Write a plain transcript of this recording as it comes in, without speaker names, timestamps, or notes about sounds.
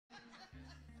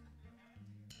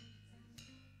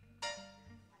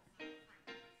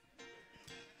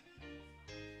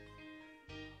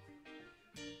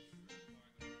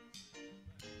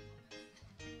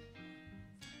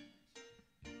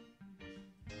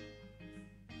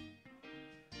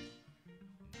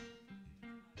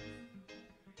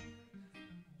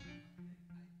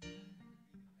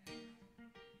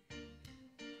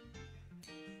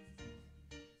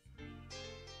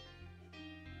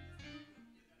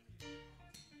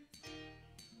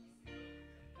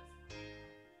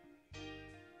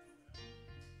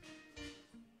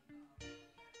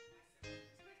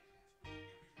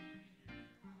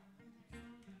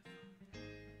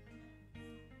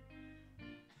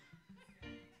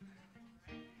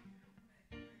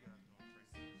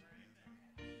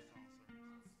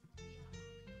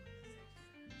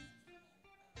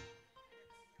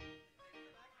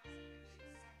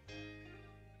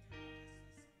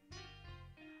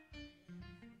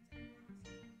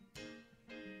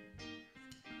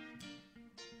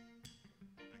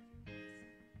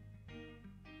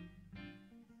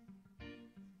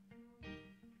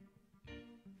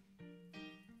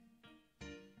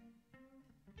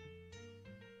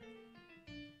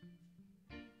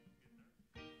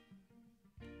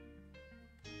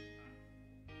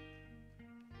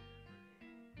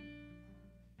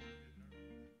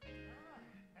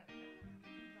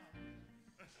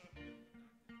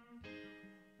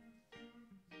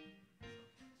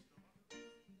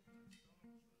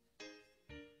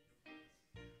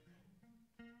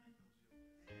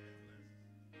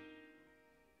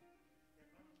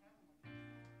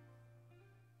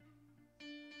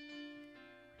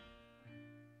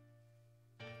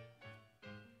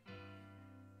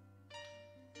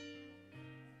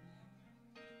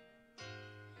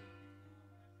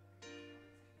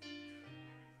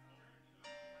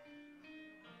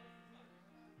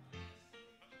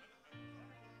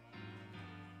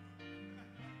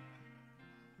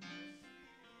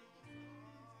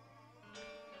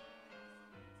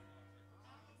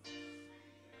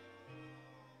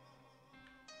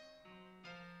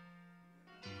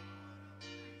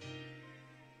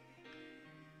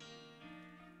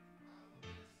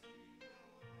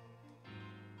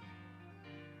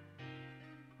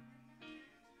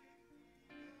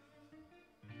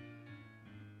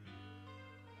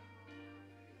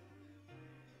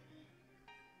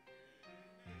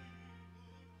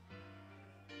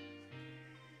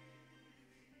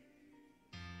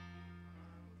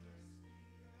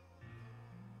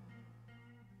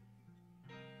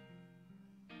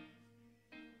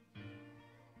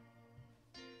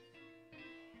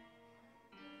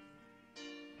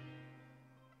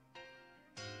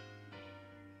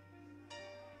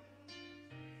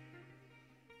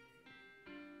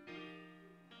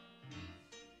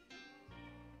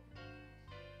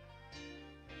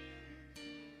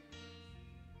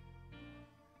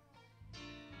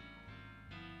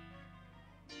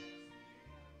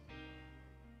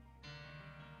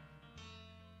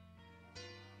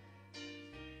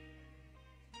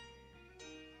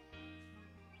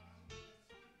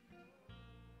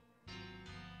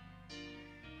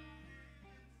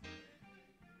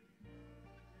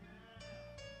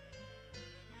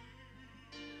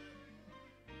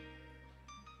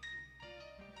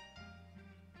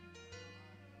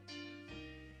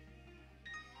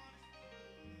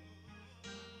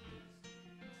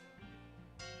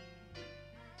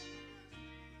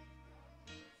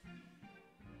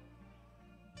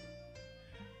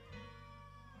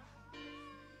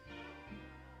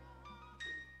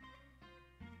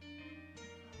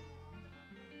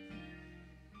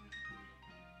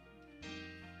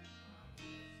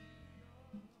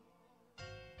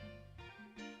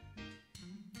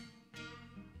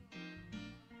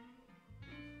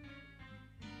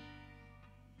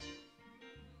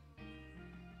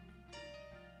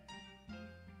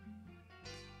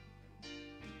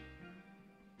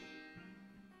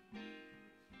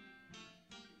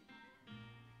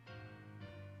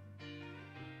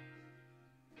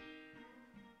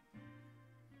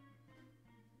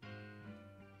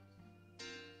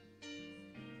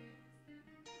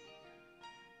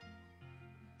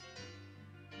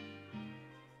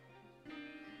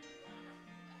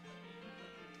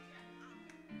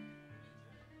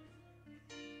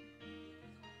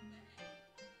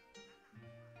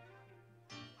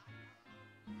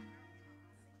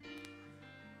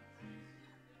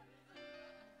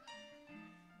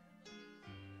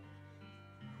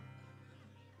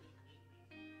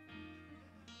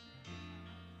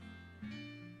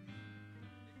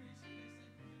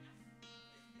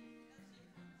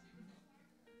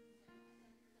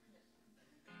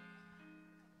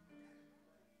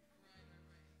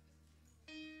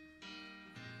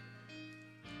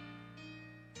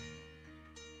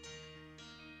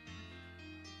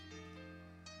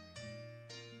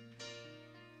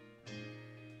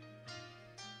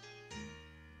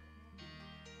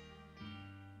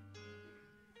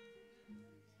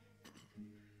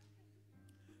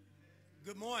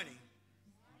Good morning.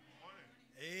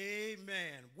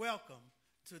 Amen. Welcome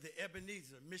to the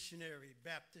Ebenezer Missionary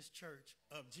Baptist Church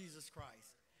of Jesus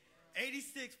Christ.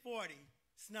 8640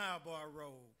 Snowbar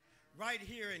Road, right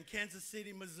here in Kansas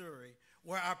City, Missouri,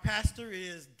 where our pastor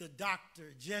is the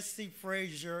Dr. Jesse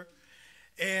Frazier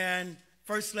and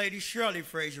First Lady Shirley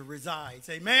Frazier resides.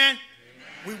 Amen?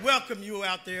 Amen. We welcome you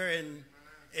out there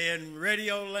in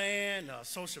radio land,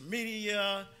 social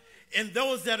media, and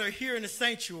those that are here in the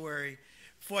sanctuary.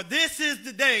 For this is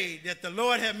the day that the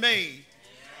Lord has made.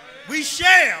 We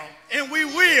shall and we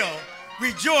will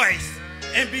rejoice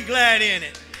and be glad in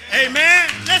it. Amen.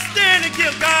 Let's stand and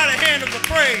give God a hand of the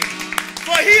praise.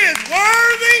 For he is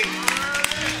worthy.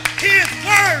 He is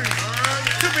worthy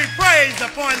to be praised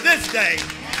upon this day.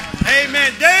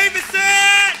 Amen. David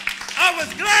said, I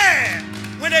was glad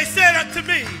when they said unto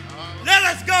me, let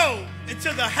us go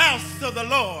into the house of the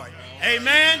Lord.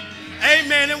 Amen.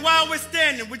 Amen. And while we're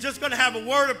standing, we're just going to have a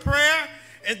word of prayer,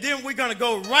 and then we're going to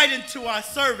go right into our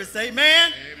service.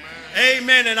 Amen. Amen.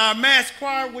 Amen. And our mass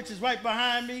choir, which is right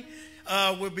behind me,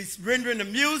 will be rendering the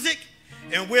music,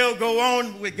 and we'll go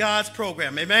on with God's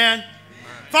program. Amen. Amen.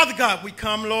 Father God, we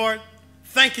come, Lord,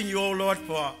 thanking you, oh Lord,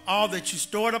 for all that you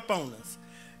stored upon us.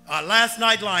 Last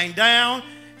night lying down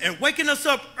and waking us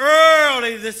up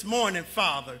early this morning,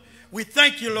 Father. We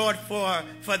thank you, Lord, for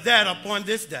that upon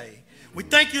this day. We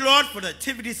thank you, Lord, for the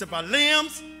activities of our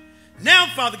limbs. Now,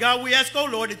 Father God, we ask, oh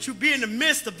Lord, that you be in the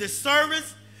midst of this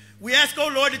service. We ask, oh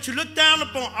Lord, that you look down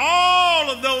upon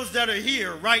all of those that are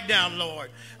here right now,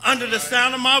 Lord, under the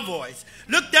sound of my voice.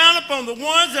 Look down upon the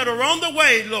ones that are on the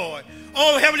way, Lord.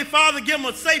 Oh, Heavenly Father, give them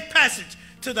a safe passage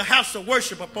to the house of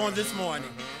worship upon this morning.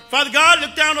 Father God,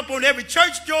 look down upon every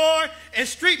church door and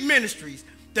street ministries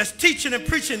that's teaching and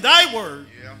preaching thy word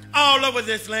all over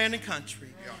this land and country.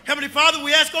 Heavenly Father,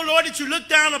 we ask, oh Lord, that you look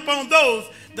down upon those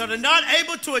that are not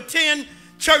able to attend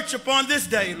church upon this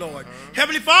day, Lord.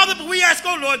 Heavenly Father, but we ask,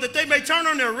 oh Lord, that they may turn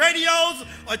on their radios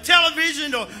or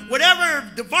television or whatever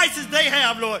devices they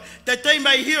have, Lord, that they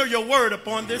may hear your word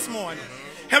upon this morning.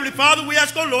 Heavenly Father, we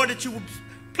ask, oh Lord, that you will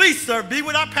please, sir, be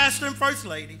with our pastor and first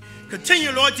lady.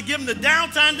 Continue, Lord, to give them the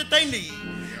downtime that they need.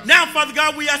 Now, Father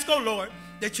God, we ask, oh Lord,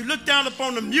 that you look down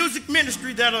upon the music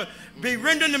ministry that will be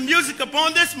rendering the music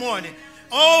upon this morning.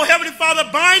 Oh, Heavenly Father,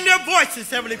 bind their voices,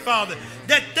 Heavenly Father,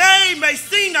 that they may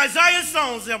sing Isaiah's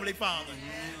songs, Heavenly Father.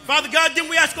 Father God, then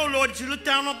we ask, oh Lord, that you look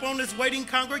down upon this waiting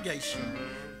congregation.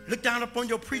 Look down upon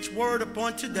your preached word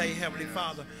upon today, Heavenly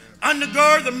Father.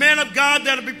 Undergird the man of God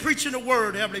that will be preaching the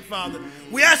word, Heavenly Father.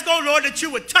 We ask, oh Lord, that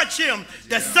you would touch him,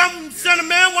 that some son of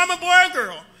man, woman, boy, or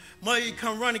girl may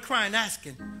come running, crying,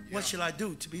 asking, what shall I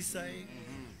do to be saved?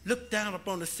 Look down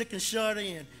upon the sick and shut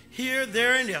in, here,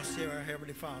 there, and elsewhere,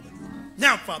 Heavenly Father.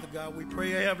 Now, Father God, we pray,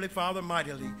 Heavenly Father,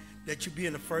 mightily, that you be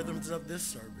in the furtherance of this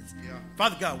service.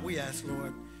 Father God, we ask,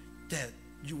 Lord, that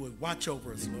you would watch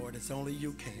over us, Lord, as only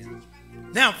you can.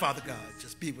 Now, Father God,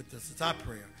 just be with us as our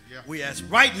prayer. We ask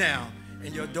right now,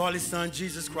 in your darling Son,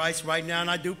 Jesus Christ, right now, and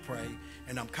I do pray,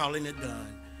 and I'm calling it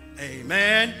done.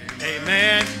 Amen,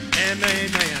 amen, and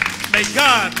amen. May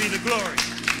God be the glory.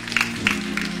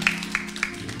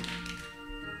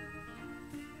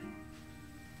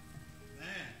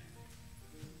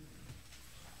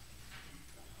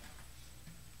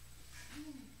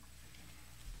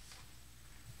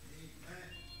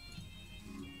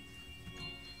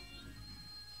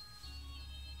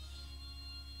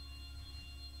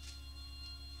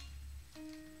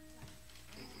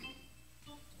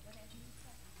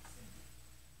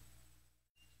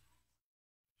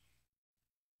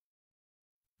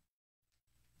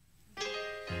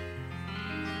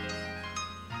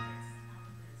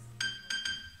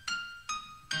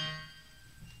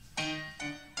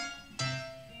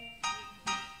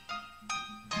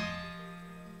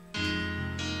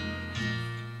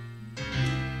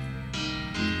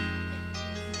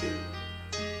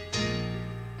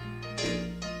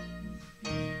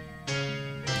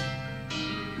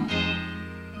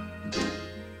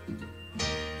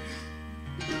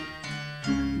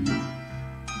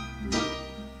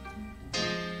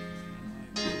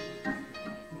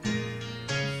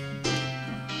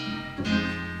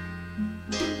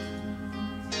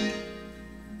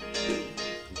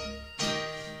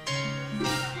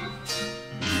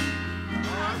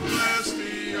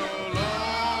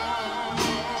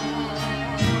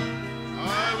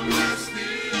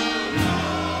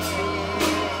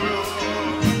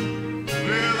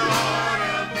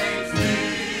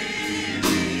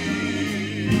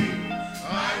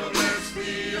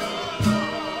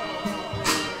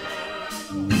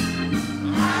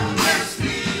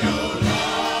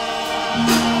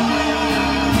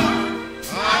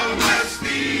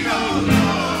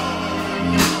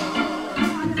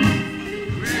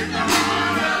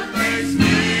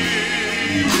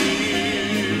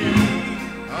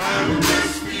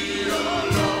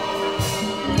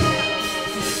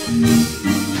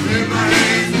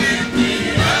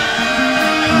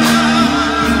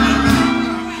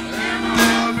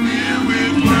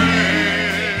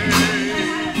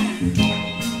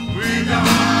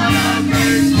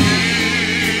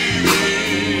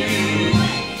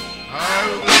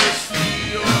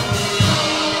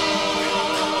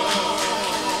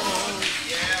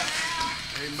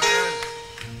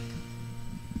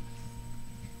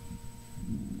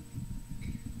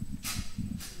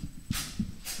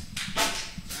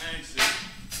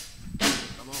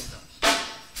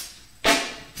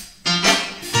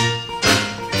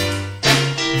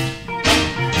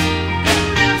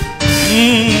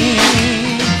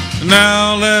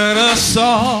 Now let us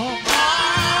all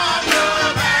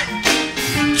go back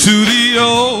to the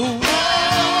old.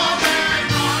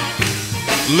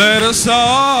 Let us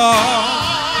all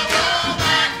go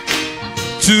back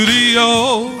to the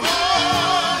old.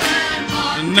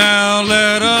 Now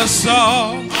let us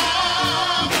all go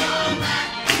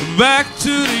back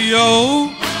to the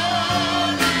old.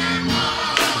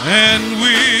 And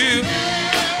we'll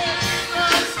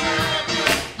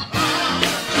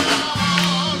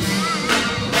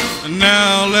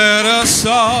now let us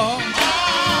all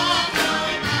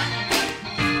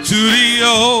to the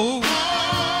old.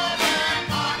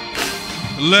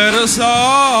 Let us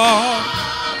all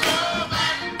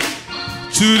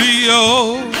to the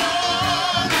old.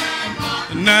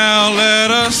 Now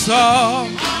let us all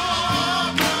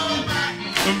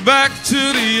back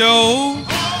to the old.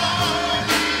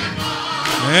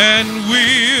 And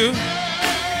we'll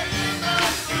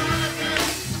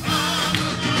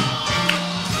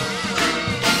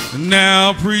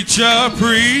now preacher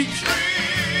preach,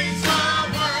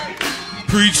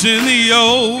 preaching the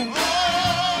old.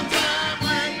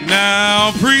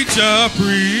 Now preacher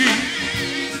preach,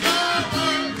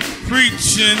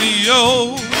 preaching the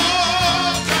old.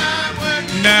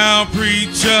 Now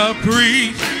preacher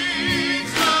preach,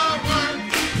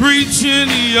 preaching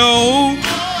the old.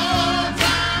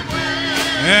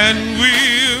 And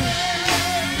we'll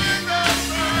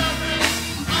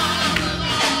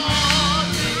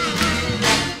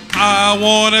I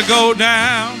want to go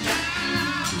down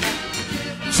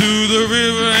to the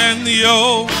river and the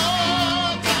old.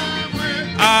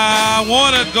 I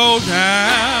want to go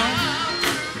down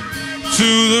to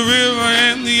the river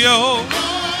and the old.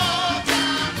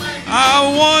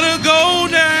 I want to go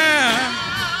down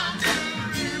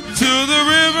to the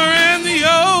river and the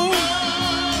old.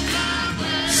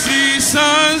 See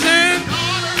sons and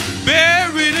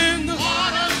buried in the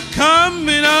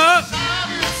coming up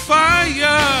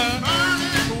fire.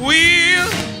 We'll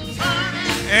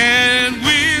and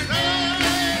we'll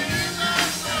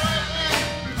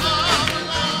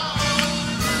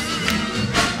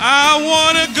I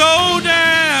want to go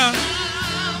down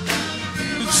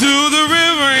to the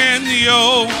river and the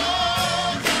old.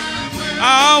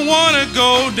 I want to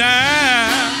go down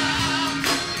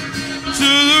to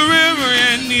the river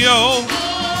and the old.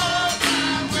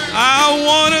 I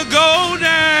want to go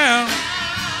down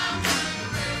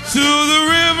to the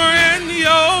river and the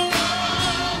old.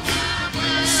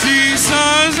 See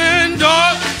sons and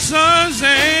daughters, sons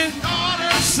and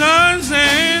sons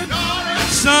and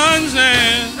sons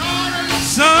and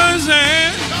sons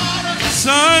and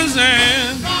sons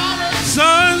and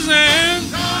sons and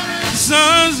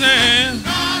sons and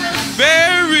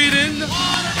buried in the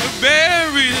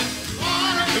buried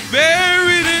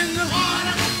buried in the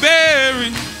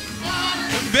buried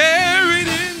buried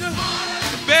in the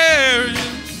buried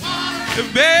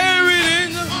buried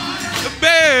in the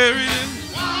buried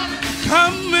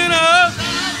coming up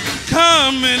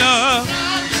coming up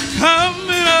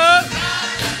coming up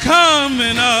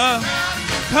coming up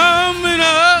coming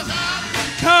up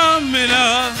coming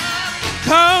up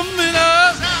coming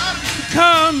up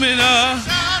coming up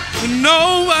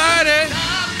nobody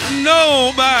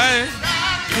nobody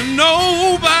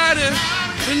nobody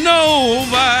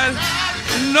nobody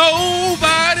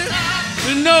nobody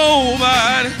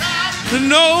nobody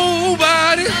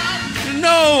nobody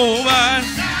nobody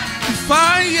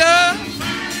fire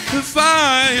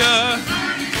fire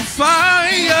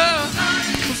fire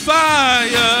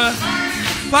fire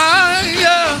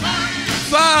fire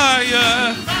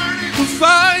fire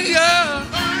fire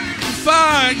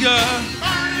fire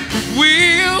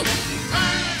wheels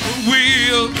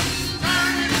wheels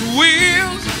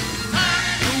wheels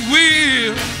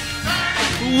wheels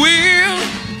wheels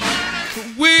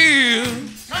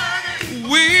wheels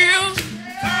wheels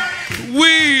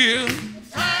wheels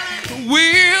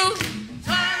wheels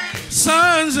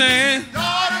sons and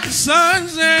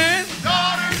sons and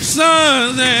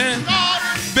sons and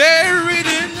buried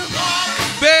in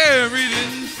buried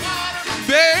in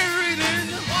buried in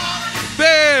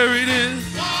buried in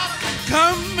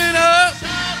coming up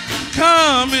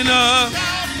coming up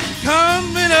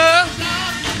coming up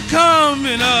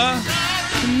coming up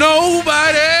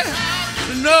nobody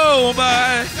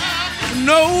nobody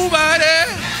nobody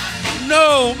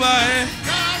nobody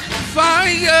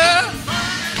fire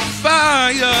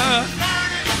fire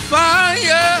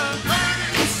fire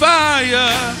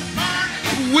fire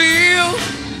wheel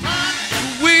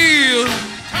wheel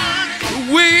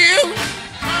wheel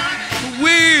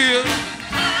wheel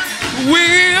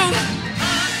wheel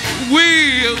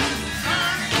wheel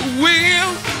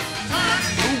wheel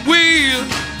wheel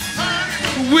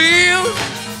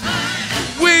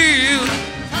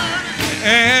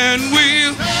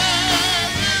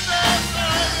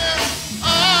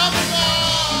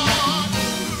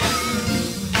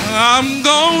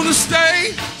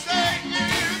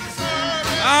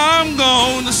I'm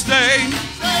gonna stay.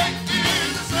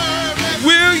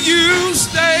 Will you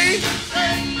stay?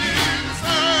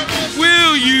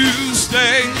 Will you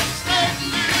stay?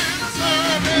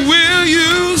 Will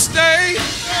you stay?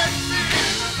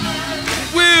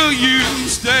 Will you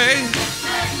stay?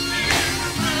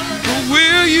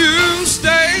 Will you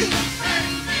stay?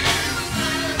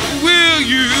 Will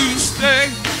you stay?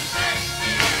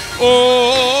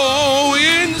 Oh,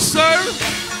 in the service,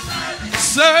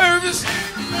 service,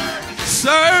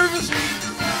 service,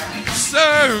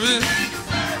 service,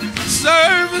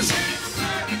 service, service,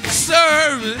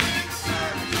 service,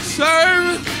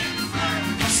 service,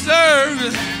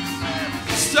 service,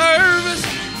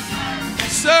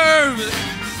 service,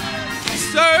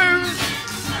 service,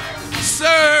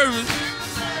 service,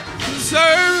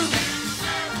 service,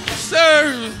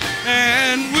 service,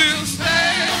 and we'll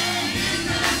stand in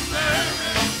the service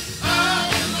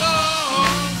of the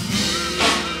Lord.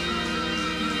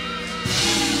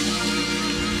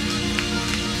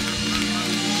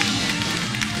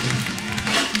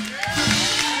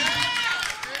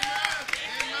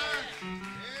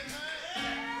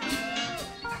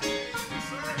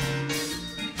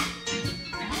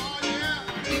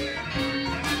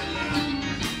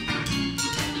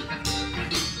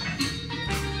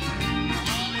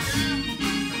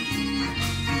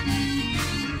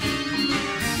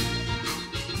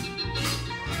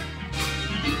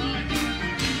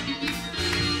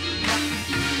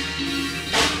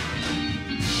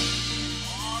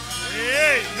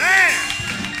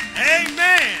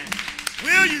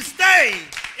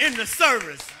 In the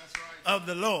service of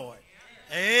the Lord.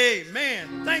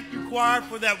 Amen. Thank you, choir,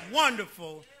 for that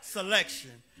wonderful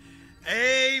selection.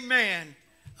 Amen.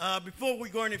 Before we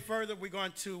go any further, we're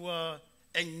going to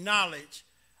acknowledge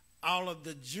all of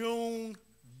the June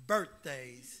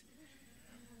birthdays.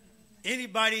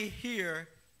 Anybody here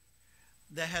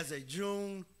that has a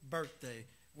June birthday?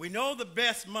 We know the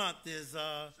best month is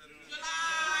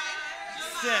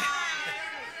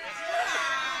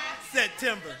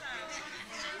September.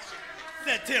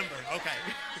 September, okay.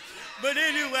 But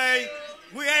anyway,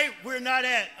 we're not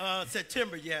at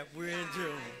September yet. We're in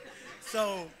June.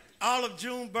 So all of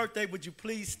June birthday, would you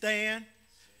please stand?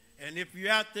 And if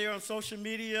you're out there on social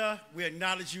media, we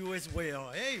acknowledge you as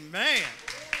well. Amen.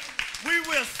 We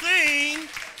will sing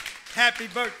happy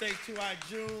birthday to our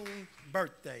June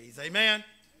birthdays. Amen.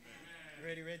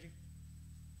 Ready, Reggie?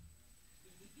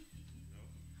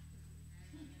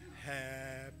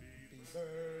 Happy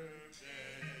birthday.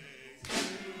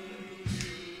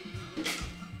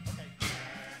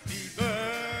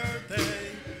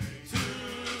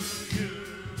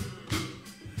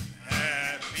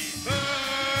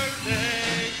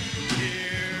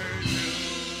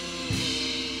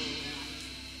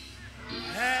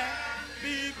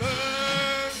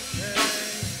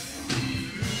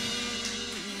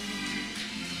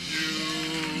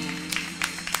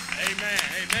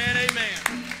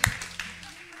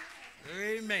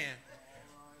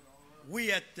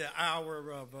 We at the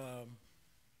hour of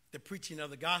the preaching of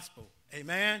the gospel.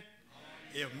 Amen?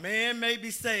 If man may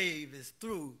be saved, it's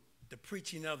through the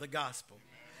preaching of the gospel.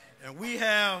 And we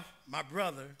have my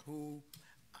brother who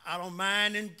I don't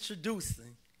mind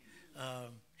introducing.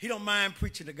 He don't mind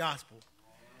preaching the gospel.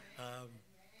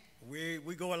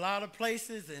 We go a lot of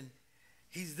places and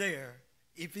he's there.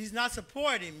 If he's not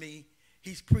supporting me,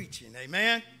 he's preaching.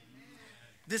 Amen?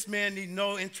 This man needs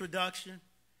no introduction.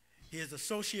 He is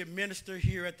associate minister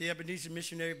here at the Ebenezer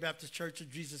Missionary Baptist Church of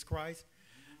Jesus Christ.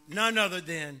 None other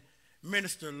than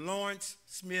Minister Lawrence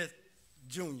Smith,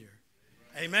 Jr.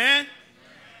 Amen?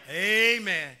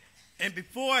 Amen. And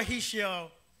before he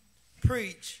shall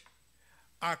preach,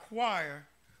 our choir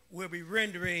will be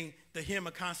rendering the hymn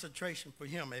of concentration for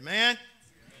him. Amen?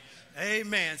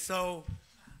 Amen. So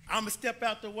I'm going to step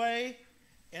out the way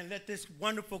and let this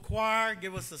wonderful choir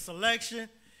give us a selection.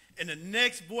 And the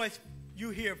next voice you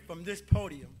hear from this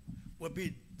podium will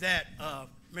be that of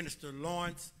Minister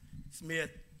Lawrence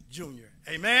Smith, Jr.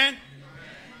 Amen? Amen.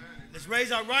 Let's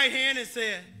raise our right hand and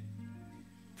say,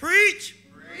 preach,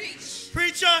 preach.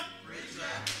 Preacher, preacher.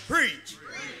 Preach.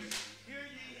 Preach. Hear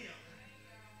ye him.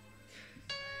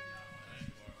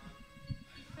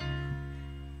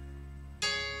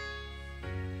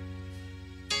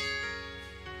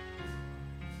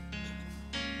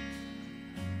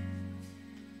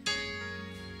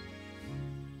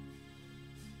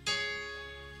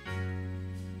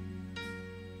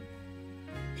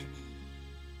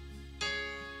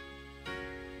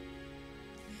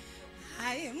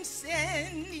 I am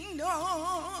standing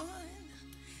on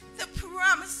the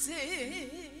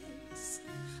promises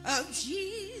of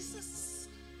Jesus,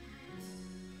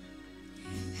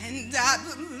 And I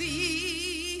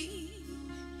believe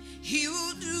he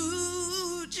will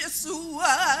do just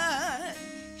what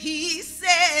he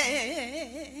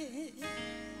said.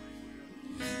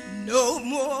 No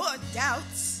more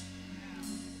doubts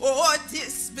or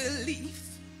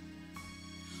disbelief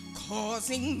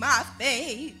causing my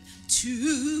faith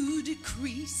to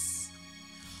decrease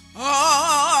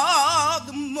all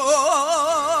the more.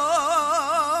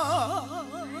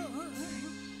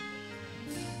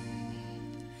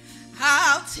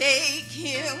 I'll take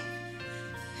him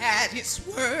at his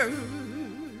word.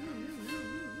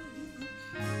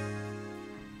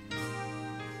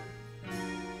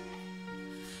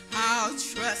 I'll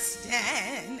trust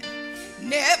and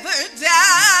never doubt.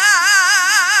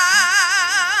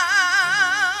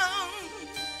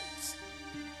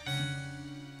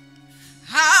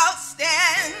 I'll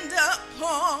stand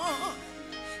upon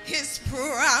his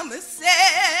promises,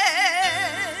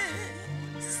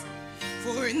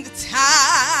 for in the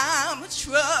time of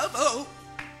trouble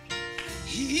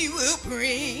he will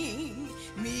bring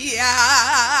me out.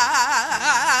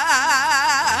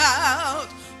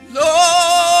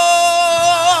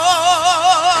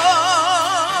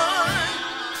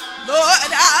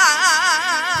 Lord,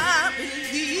 I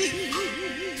believe.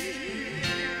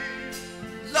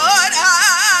 Lord,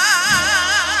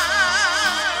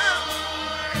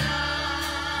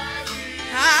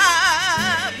 I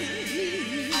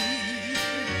believe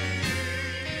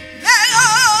that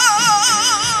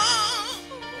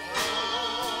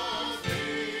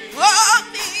all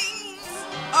things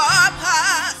are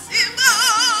possible.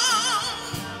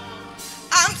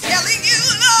 I'm telling you,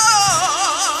 Lord,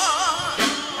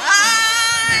 I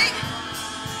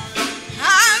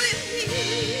believe.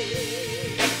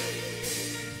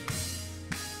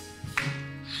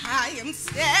 I am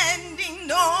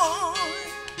standing on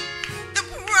the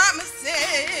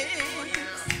promises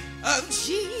of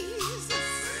Jesus,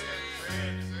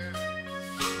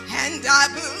 and I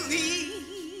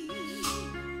believe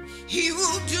he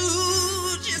will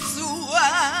do just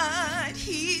what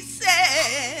he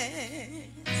says.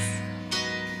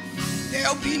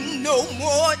 There'll be no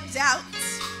more doubt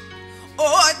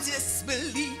or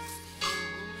disbelief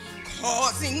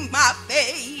causing my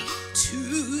faith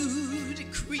to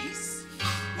decrease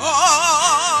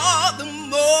all the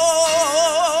more.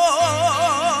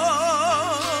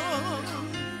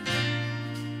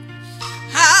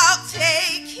 I'll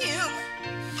take him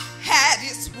at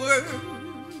his word.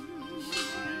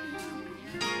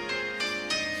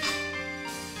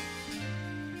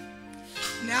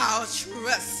 Now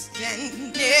trust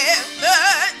and never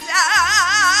doubt.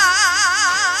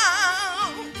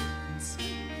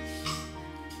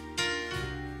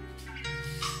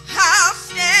 I'll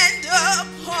stand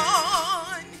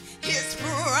upon his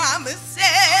promises,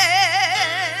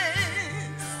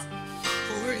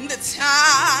 for in the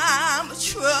time of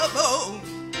trouble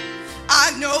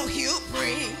I know he'll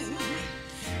bring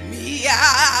me out.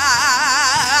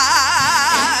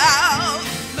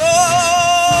 Lord,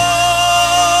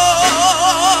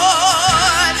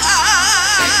 I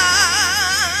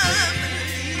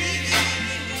believe.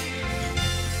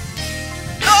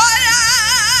 Lord,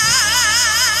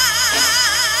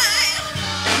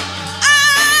 I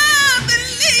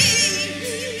believe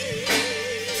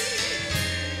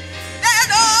that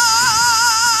all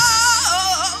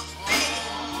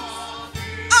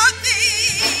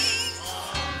things,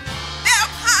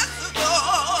 they're possible.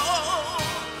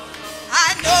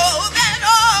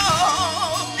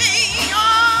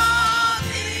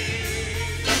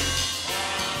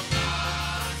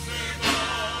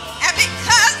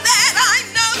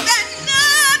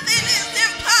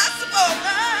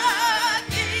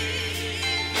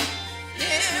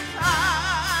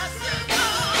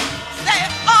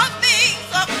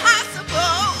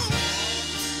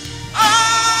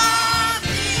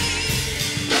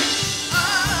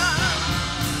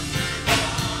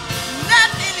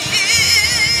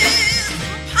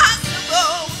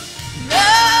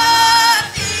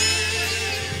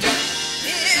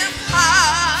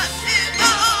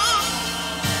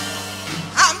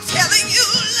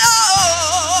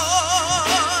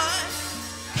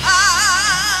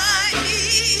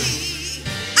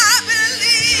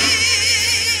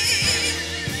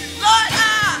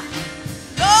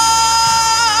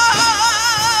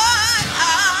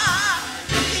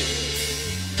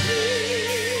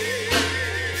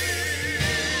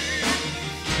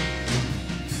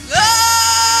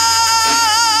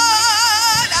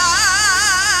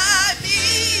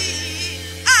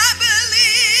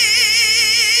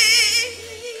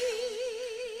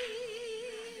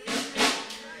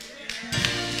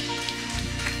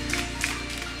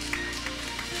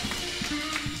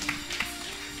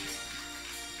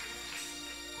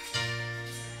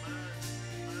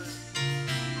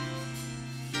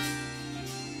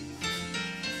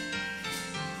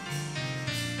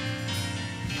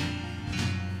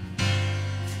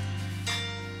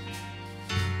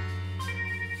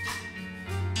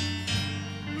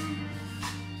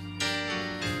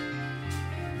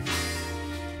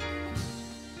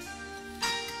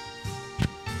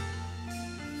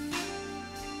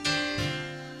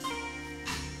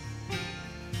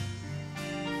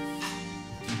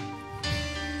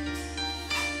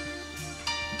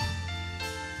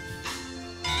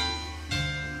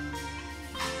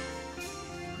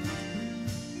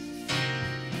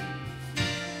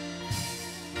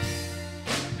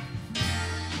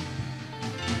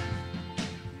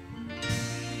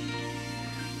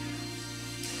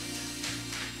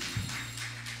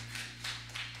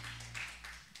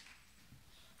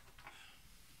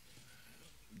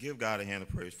 give God a hand of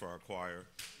praise for our choir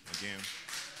again.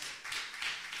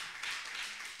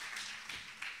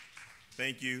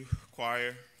 Thank you,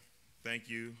 choir. Thank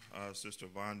you, Sister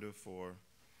Vonda, for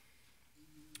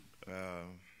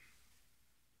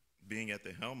being at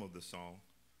the helm of the song.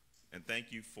 And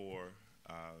thank you for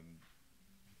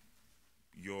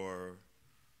your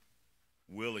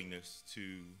willingness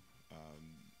to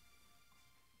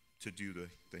do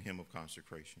the hymn of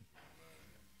consecration.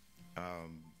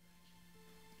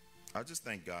 I just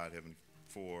thank God, Heaven,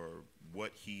 for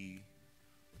what he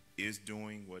is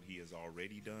doing, what he has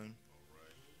already done.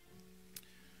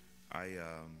 I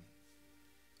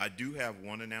do have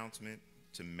one announcement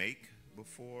to make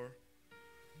before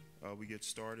we get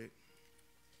started.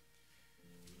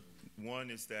 One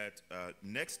is that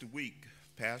next week,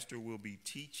 Pastor will be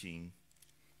teaching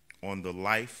on the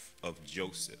life of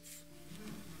Joseph.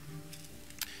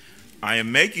 I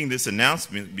am making this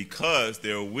announcement because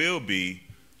there will be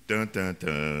a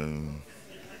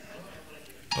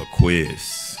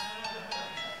quiz.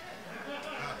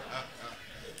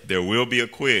 There will be a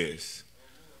quiz.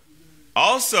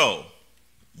 Also,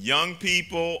 young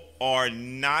people are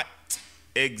not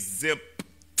exempt.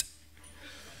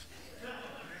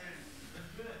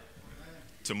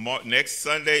 Tomorrow, next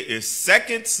Sunday is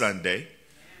second Sunday.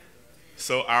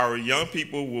 So our young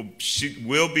people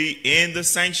will be in the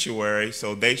sanctuary,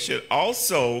 so they should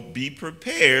also be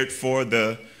prepared for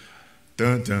the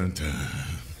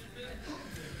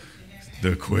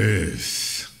the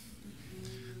quiz.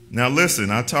 Now listen,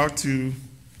 I talked to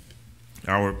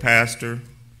our pastor,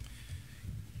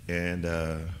 and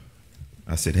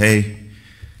I said, "Hey,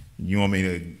 you want me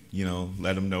to,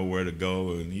 let them know where to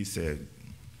go?" And he said,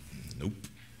 "Nope.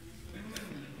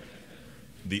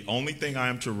 The only thing I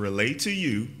am to relay to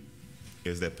you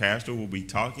is that Pastor will be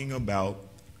talking about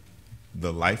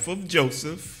the life of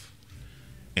Joseph,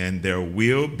 and there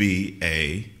will be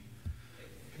a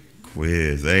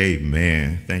quiz."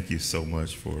 Amen. Thank you so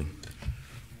much for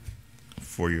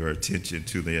your attention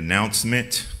to the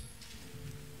announcement.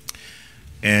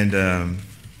 And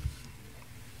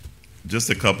just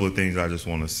a couple of things I just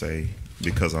want to say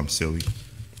because I'm silly.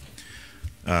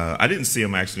 I didn't see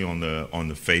him actually on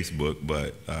the Facebook,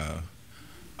 but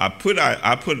I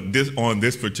put this on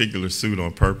this particular suit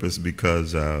on purpose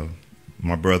because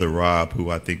my brother Rob, who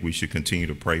I think we should continue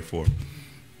to pray for,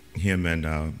 him and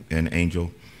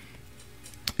Angel,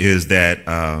 is that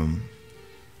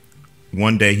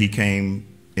one day he came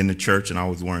in the church and I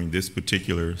was wearing this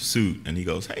particular suit, and he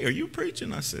goes, "Hey, are you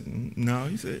preaching?" I said, "No."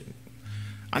 He said,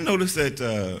 "I noticed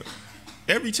that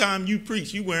every time you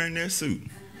preach, you wearing that suit."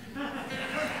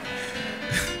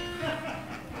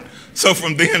 So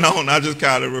from then on, I just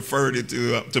kind of referred it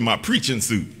to my preaching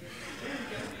suit.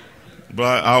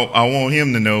 But I want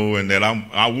him to know, and that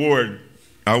I wore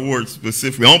it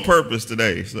specifically on purpose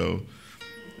today. So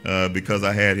because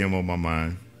I had him on my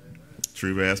mind.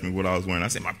 Treva asked me what I was wearing. I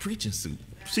said my preaching suit.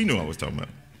 She knew what I was talking about.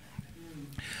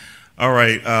 All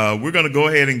right, we're going to go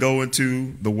ahead and go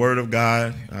into the Word of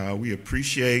God. We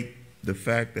appreciate the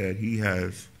fact that He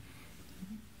has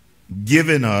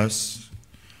given us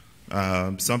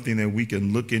something that we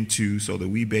can look into so that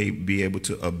we may be able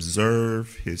to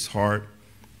observe His heart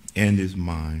and His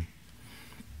mind.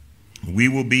 We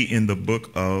will be in the book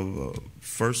of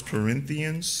 1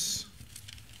 Corinthians,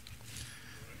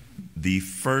 the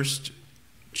first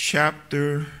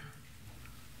chapter.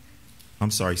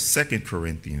 I'm sorry, 2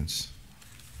 Corinthians.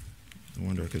 I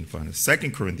wonder if I can find it.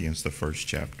 2 Corinthians, the first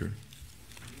chapter,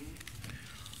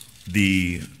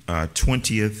 the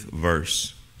 20th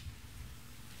verse.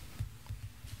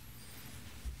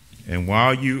 And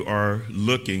while you are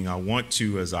looking, I want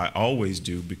to, as I always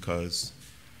do, because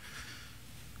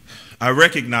I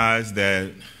recognize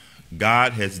that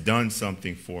God has done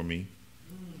something for me,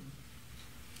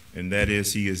 and that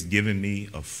is He has given me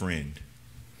a friend.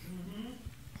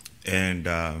 And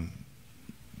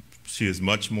she is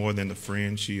much more than a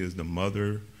friend. She is the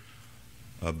mother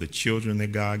of the children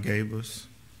that God gave us.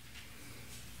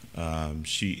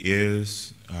 She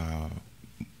is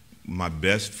my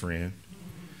best friend.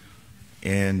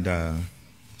 And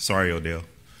sorry, Odell.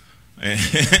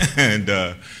 And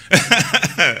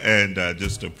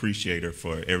just appreciate her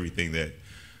for everything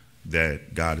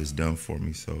that God has done for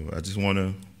me. So I just want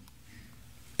to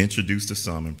introduce to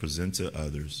some and present to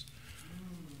others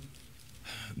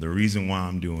the reason why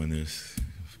I'm doing this.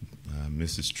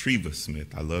 Mrs. Treva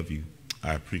Smith, I love you.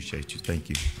 I appreciate you. Thank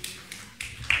you.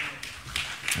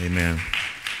 Amen.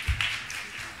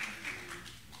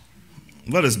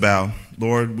 Let us bow.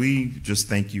 Lord, we just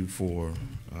thank you for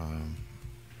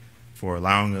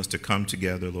allowing us to come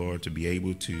together, Lord, to be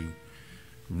able to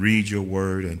read your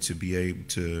word and to be able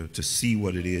to see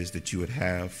what it is that you would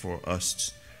have for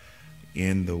us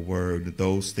in the word,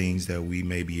 those things that we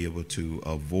may be able to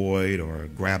avoid or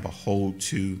grab a hold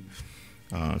to.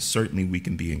 Certainly we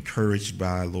can be encouraged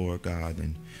by, Lord God.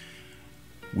 And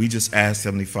we just ask,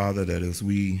 Heavenly Father, that as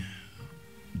we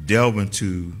delve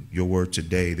into your word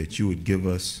today, that you would give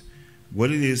us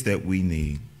what it is that we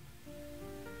need.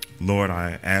 Lord,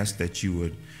 I ask that you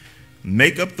would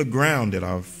make up the ground that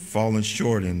I've fallen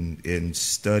short in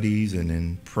studies and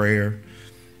in prayer,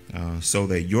 so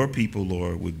that your people,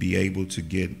 Lord, would be able to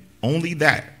get only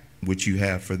that which you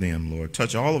have for them, Lord.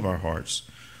 Touch all of our hearts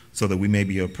so that we may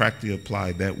be able to practically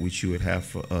apply that which you would have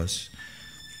for us,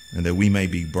 and that we may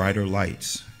be brighter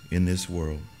lights in this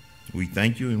world. We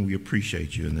thank you and we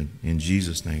appreciate you. And in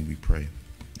Jesus' name we pray.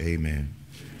 Amen.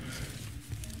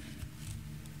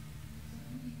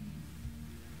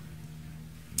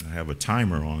 I have a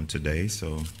timer on today,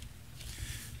 so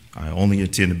I only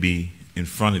intend to be in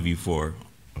front of you for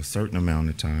a certain amount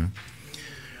of time.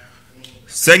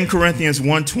 2 Corinthians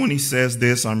 1:20 says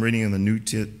this. I'm reading in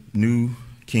the New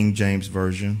King James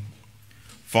Version.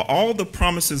 For all the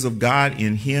promises of God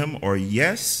in him are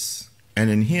yes, and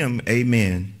in him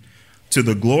amen, to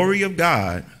the glory of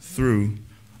God through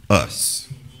us.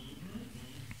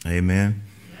 Amen.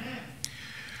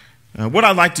 What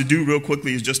I'd like to do real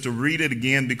quickly is just to read it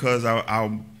again, because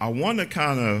I want to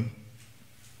kind of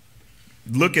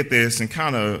look at this and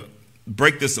kind of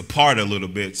break this apart a little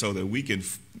bit so that we can,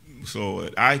 so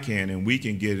that I can and we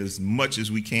can get as much as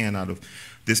we can out of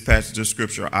this passage of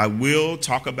Scripture. I will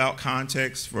talk about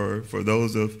context for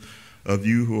those of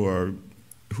you who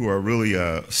are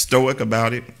really stoic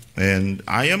about it, and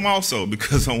I am also,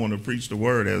 because I want to preach the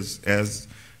word as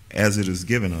it is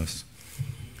given us.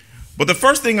 But the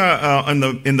first thing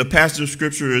in the passage of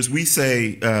Scripture is we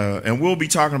say, and we'll be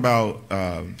talking about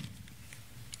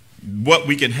what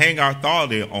we can hang our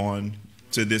thought on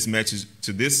to this message.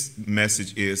 To this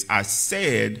message is, I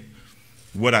said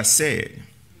what I said.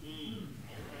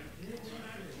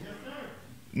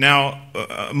 Now,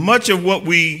 much of what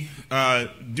we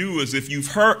do is, if you've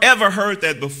ever heard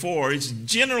that before, it's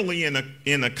generally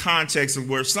in a context of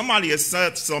where somebody has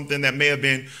said something that may have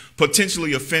been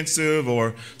potentially offensive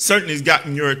or certainly has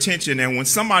gotten your attention. And when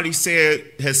somebody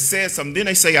has said something, then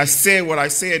they say, I said what I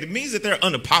said. It means that they're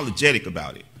unapologetic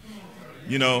about it.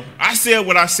 You know, I said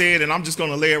what I said, and I'm just going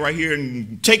to lay it right here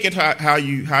and take it how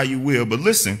you will. But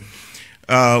listen,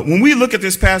 when we look at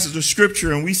this passage of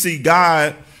Scripture and we see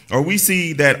God, or we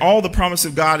see that all the promises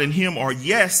of God in him are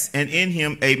yes, and in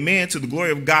him amen, to the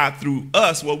glory of God through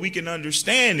us, what we can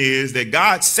understand is that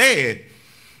God said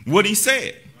what he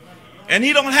said. And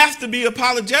he don't have to be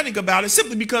apologetic about it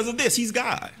simply because of this. He's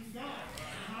God.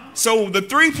 So the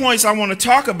 3 points I want to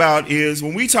talk about is,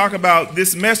 when we talk about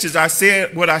this message, I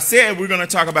said what I said, we're going to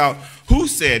talk about who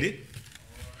said it.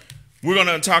 We're going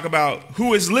to talk about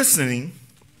who is listening.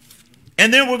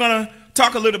 And then we're going to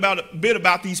talk a bit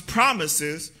about these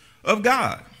promises of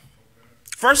God.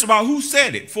 First of all, who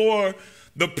said it? For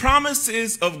the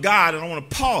promises of God, and I want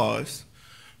to pause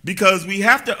because we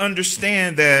have to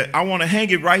understand that, I want to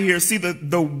hang it right here. See,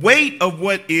 the weight of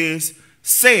what is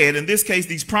said, in this case,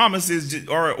 these promises,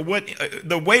 or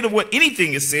the weight of what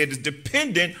anything is said is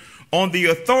dependent on the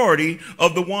authority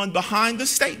of the one behind the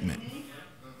statement.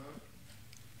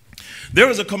 There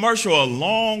was a commercial a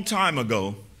long time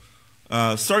ago,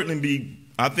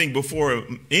 I think before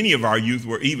any of our youth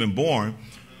were even born,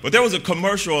 but there was a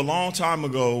commercial a long time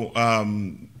ago,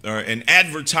 an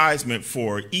advertisement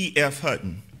for E.F.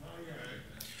 Hutton.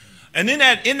 And in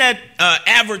that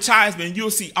advertisement,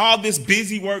 you'll see all this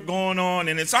busy work going on,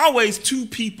 and it's always two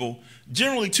people,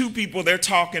 generally two people, they're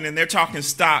talking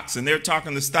stocks, and they're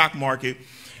talking the stock market.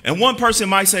 And one person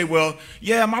might say, well,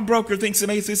 yeah, my broker thinks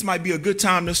this might be a good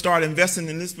time to start investing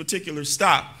in this particular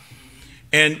stock.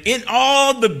 And in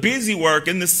all the busy work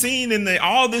and the scene and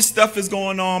all this stuff is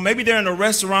going on, maybe they're in a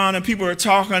restaurant and people are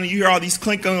talking and you hear all these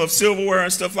clinking of silverware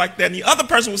and stuff like that. And the other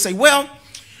person will say, well,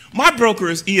 my broker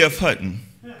is E.F. Hutton.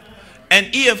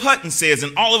 And E.F. Hutton says,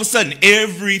 and all of a sudden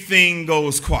everything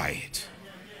goes quiet.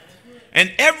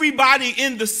 And everybody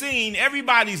in the scene,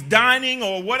 everybody's dining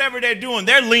or whatever they're doing,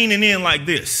 they're leaning in like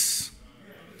this.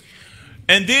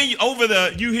 And then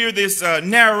you hear this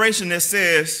narration that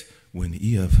says, when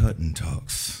E.F. Hutton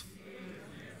talks.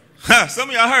 Some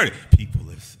of y'all heard it. People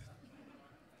listen.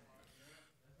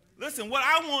 Listen, what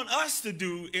I want us to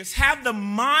do is have the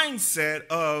mindset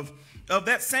of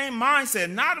that same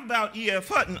mindset, not about E.F.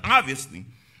 Hutton, obviously.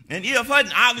 And E.F.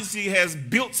 Hutton obviously has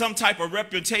built some type of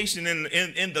reputation in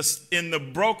the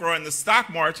broker and the stock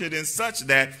market and such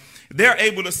that they're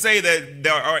able to say that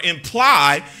or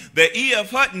imply that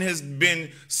E.F. Hutton has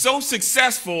been so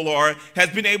successful or has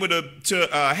been able to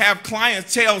have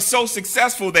clientele so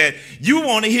successful that you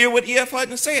want to hear what E.F.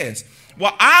 Hutton says.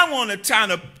 Well, I want to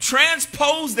kind of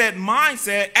transpose that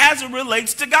mindset as it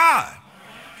relates to God.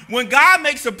 When God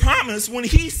makes a promise, when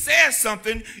he says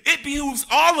something, it behooves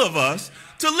all of us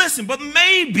to listen. But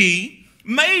maybe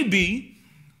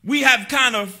we have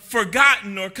kind of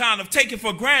forgotten or kind of taken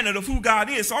for granted of who God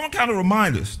is. So I want to kind of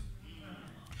remind us.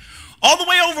 All the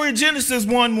way over in Genesis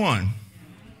 1:1, it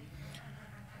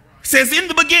says, in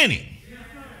the beginning,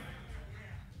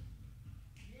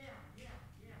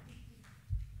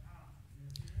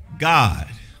 God.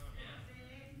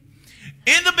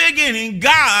 In the beginning,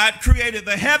 God created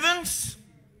the heavens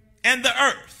and the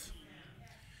earth.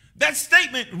 That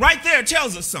statement right there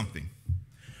tells us something.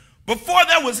 Before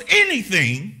there was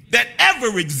anything that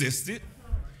ever existed,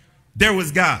 there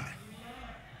was God.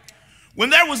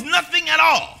 When there was nothing at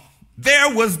all,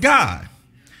 there was God.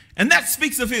 And that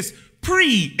speaks of his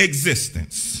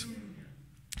pre-existence.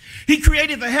 He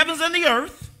created the heavens and the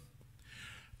earth.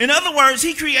 In other words,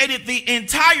 he created the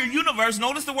entire universe.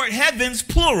 Notice the word heavens,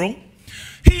 plural.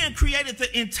 He had created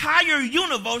the entire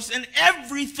universe and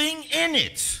everything in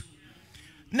it.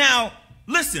 Now,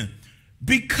 listen,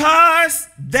 because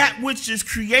that which is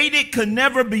created could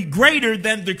never be greater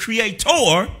than the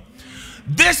creator,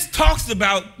 this talks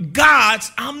about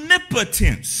God's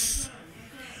omnipotence.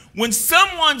 When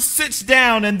someone sits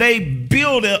down and they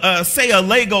build, say, a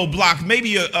Lego block,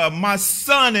 maybe my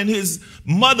son and his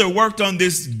mother worked on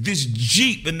this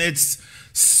Jeep, and it's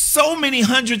so many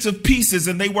hundreds of pieces,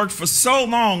 and they worked for so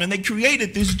long, and they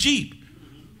created this Jeep.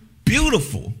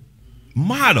 Beautiful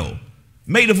model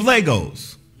made of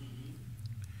Legos.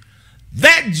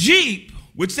 That Jeep,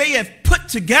 which they have put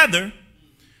together,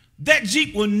 that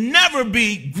Jeep will never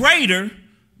be greater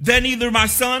than either my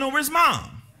son or his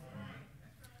mom.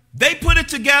 They put it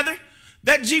together.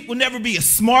 That Jeep will never be as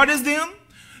smart as them.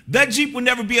 That Jeep will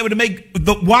never be able to make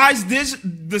the wise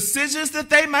decisions that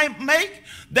they might make.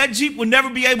 That Jeep will never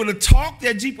be able to talk.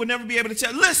 That Jeep will never be able to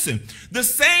tell. Listen, the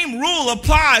same rule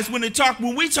applies when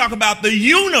we talk about the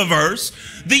universe,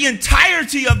 the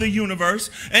entirety of the universe,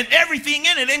 and everything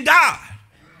in it, and God.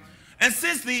 And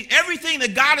since everything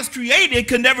that God has created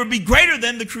can never be greater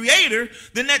than the creator,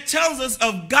 then that tells us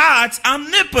of God's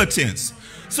omnipotence.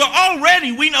 So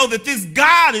already we know that this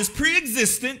God is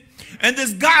pre-existent and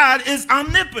this God is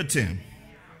omnipotent.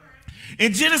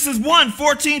 In Genesis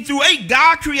 1:14-8,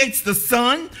 God creates the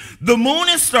sun, the moon,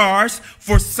 and stars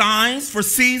for signs, for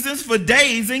seasons, for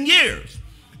days and years.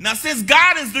 Now, since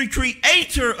God is the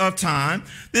creator of time,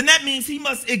 then that means he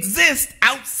must exist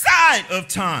outside of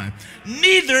time.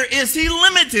 Neither is he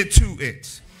limited to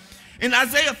it. In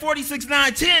Isaiah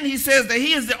 46:9-10, he says that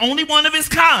he is the only one of his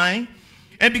kind.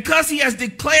 And because he has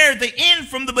declared the end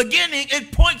from the beginning,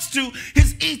 it points to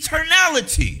his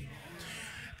eternality.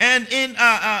 And in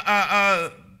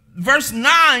verse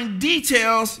 9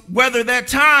 details whether that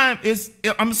time is,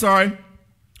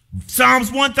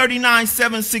 Psalms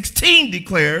 139:7-16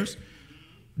 declares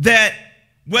that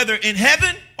whether in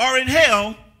heaven or in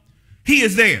hell, he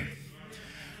is there.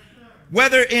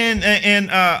 Whether in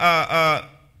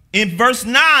verse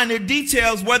 9, it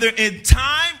details whether in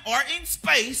time or in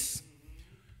space,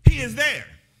 he is there.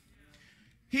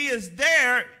 He is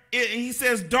there. He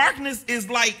says darkness is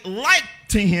like light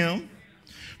to him.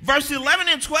 Verse 11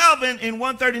 and 12 in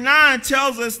 139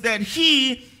 tells us that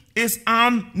he is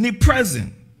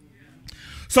omnipresent.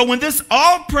 So when this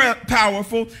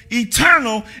all-powerful,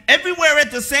 eternal, everywhere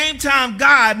at the same time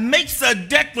God makes a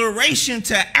declaration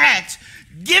to act,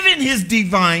 given his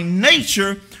divine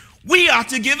nature, we ought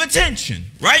to give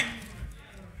attention, right?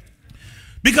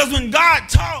 Because when God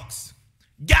talks,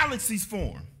 galaxies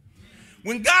form.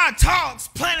 When God talks,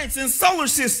 planets and solar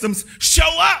systems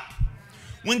show up.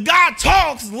 When God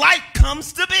talks, light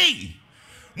comes to be.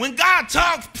 When God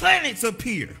talks, planets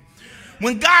appear.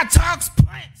 When God talks,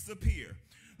 plants appear.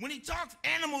 When he talks,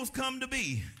 animals come to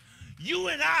be. You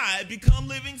and I become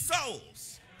living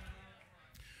souls.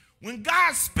 When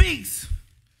God speaks,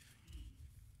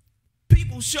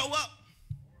 people show up.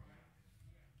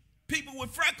 People with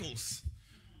freckles,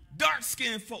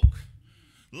 dark-skinned folk,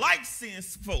 light-skinned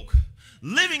folk,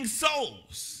 living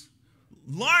souls.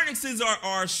 Larynxes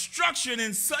are structured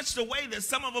in such a way that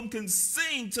some of them can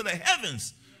sing to the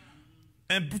heavens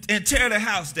and tear the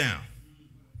house down.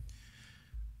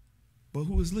 But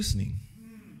who is listening?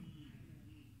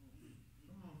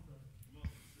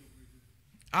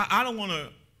 I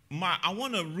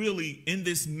want to really, in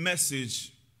this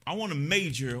message, I want to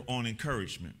major on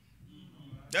encouragement.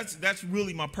 That's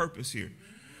really my purpose here.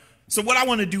 So what I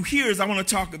want to do here is I want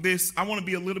to talk of this. I want to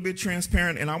be a little bit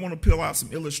transparent, and I want to peel out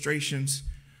some illustrations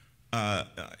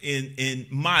in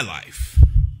my life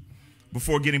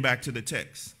before getting back to the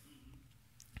text.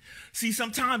 See,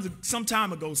 some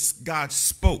time ago, God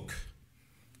spoke,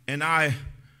 and I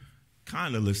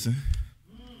kind of listened.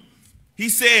 He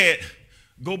said,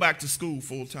 go back to school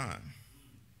full time.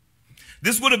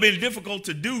 This would have been difficult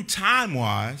to do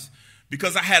time-wise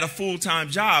because I had a full-time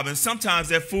job, and sometimes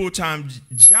that full-time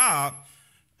job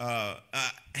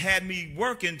had me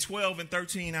working 12 and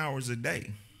 13 hours a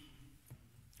day.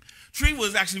 Tree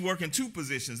was actually working two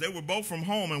positions. They were both from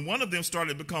home, and one of them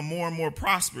started to become more and more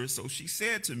prosperous. So she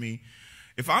said to me,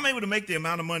 if I'm able to make the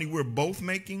amount of money we're both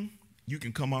making, you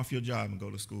can come off your job and go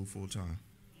to school full time.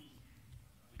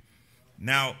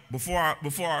 Now, before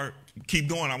I keep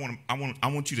going, I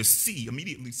want you to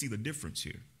immediately see the difference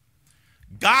here.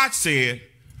 God said,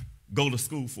 go to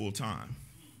school full time.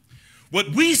 What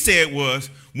we said was,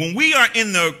 when we are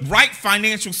in the right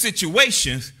financial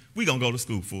situations, we're going to go to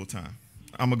school full time.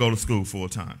 I'm going to go to school full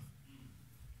time.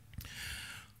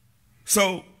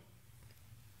 So,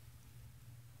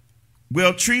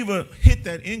 well, Treva hit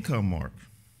that income mark,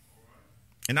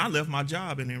 and I left my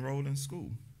job and enrolled in school.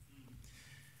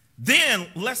 Then,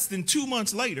 less than 2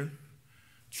 months later,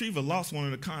 Treva lost one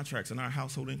of the contracts, and our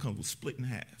household income was split in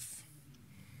half.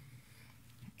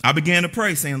 I began to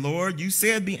pray, saying, Lord, you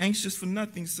said be anxious for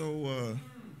nothing, so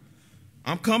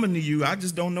I'm coming to you. I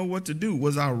just don't know what to do.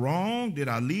 Was I wrong? Did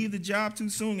I leave the job too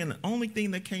soon? And the only thing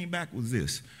that came back was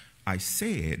this. I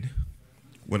said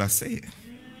what I said.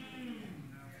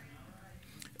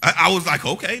 I was like,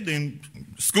 okay, then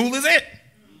school is it.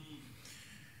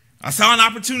 I saw an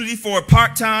opportunity for a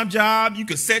part-time job. You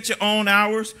could set your own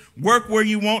hours, work where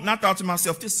you want. And I thought to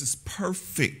myself, this is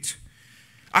perfect.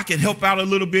 I can help out a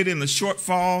little bit in the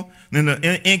shortfall, in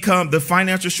the income, the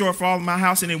financial shortfall in my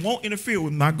house, and it won't interfere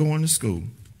with my going to school.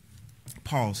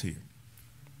 Pause here.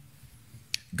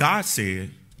 God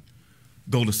said,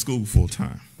 go to school full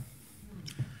time.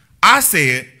 I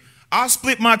said, I'll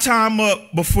split my time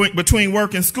up between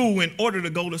work and school in order to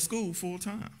go to school full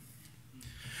time.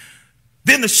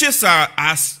 Then the shifts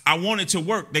I wanted to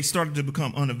work, they started to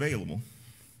become unavailable.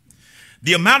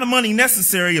 The amount of money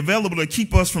necessary available to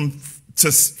keep us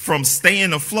from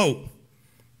staying afloat,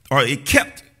 or it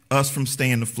kept us from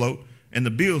staying afloat, and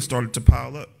the bills started to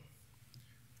pile up.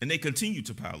 And they continued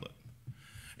to pile up.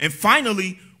 And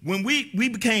finally, when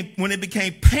it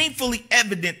became painfully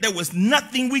evident there was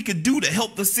nothing we could do to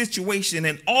help the situation,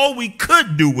 and all we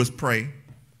could do was pray,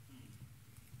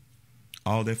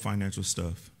 all that financial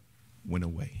stuff went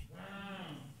away.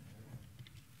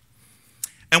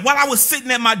 And while I was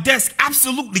sitting at my desk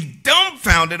absolutely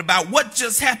dumbfounded about what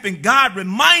just happened, God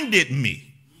reminded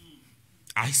me,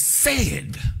 I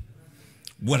said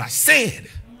what I said.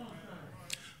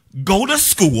 Go to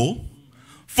school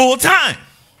full time.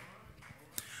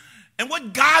 And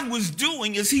what God was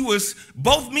doing is he was,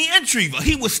 both me and Treva,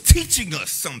 he was teaching us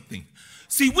something.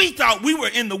 See, we thought we were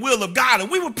in the will of God,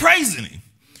 and we were praising him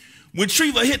when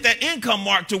Treva hit that income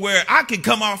mark to where I could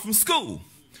come off from school.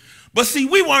 But see,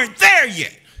 we weren't there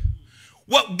yet.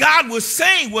 What God was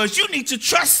saying was, you need to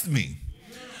trust me.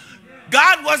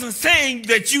 God wasn't saying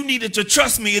that you needed to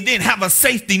trust me and then have a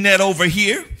safety net over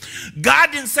here.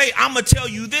 God didn't say, I'm going to tell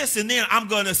you this and then I'm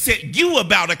going to set you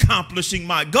about accomplishing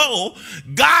my goal.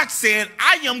 God said,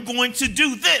 I am going to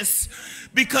do this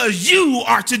because you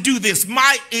are to do this.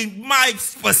 My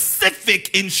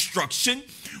specific instruction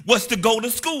was to go to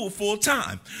school full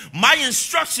time. My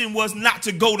instruction was not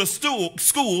to go to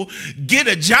school, get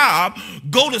a job,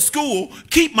 go to school,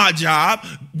 keep my job,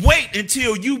 wait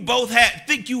until you both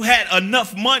think you had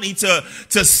enough money to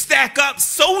stack up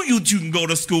so you can go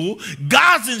to school.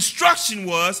 God's instruction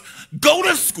was go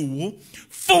to school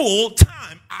full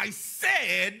time. I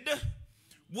said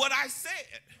what I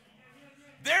said.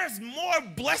 There's more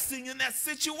blessing in that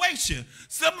situation.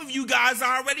 Some of you guys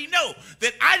already know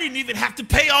that I didn't even have to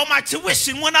pay all my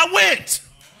tuition when I went,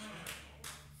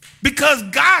 because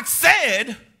God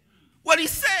said what he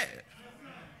said.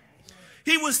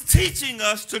 He was teaching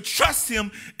us to trust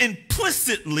him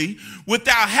implicitly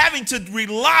without having to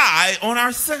rely on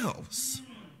ourselves.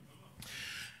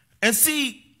 And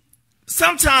see,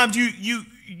 sometimes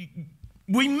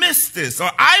we miss this, or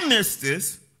I miss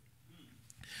this.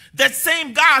 That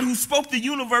same God who spoke the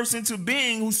universe into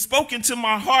being, who spoke into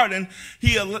my heart, and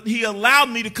he allowed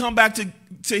me to come back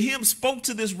to him, spoke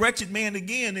to this wretched man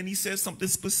again, and he said something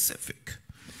specific.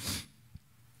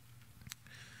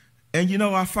 And you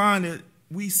know, I find that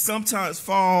we sometimes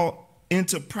fall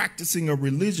into practicing a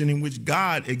religion in which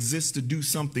God exists to do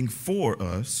something for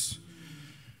us,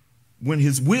 when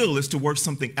his will is to work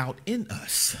something out in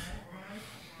us.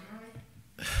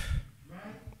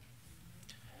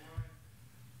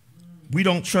 We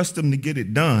don't trust him to get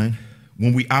it done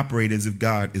when we operate as if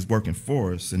God is working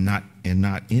for us and not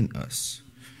in us.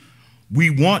 We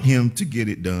want him to get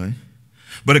it done,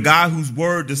 but a God whose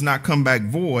word does not come back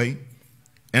void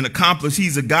and accomplish,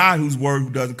 he's a God whose word who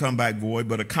doesn't come back void,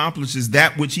 but accomplishes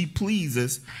that which he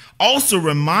pleases, also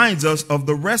reminds us of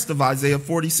the rest of Isaiah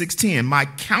 46:10. My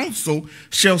counsel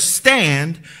shall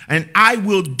stand and I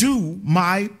will do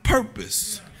my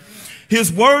purpose.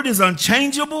 His word is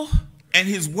unchangeable and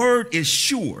his word is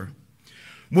sure.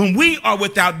 When we are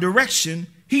without direction,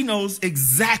 he knows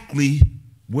exactly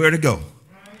where to go.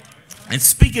 And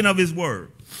speaking of his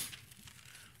word,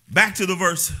 back to the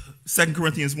verse, 2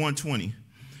 Corinthians 1:20.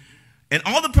 And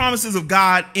all the promises of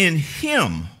God in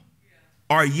him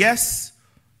are yes,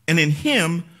 and in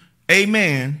him,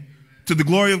 amen, to the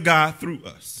glory of God through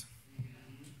us.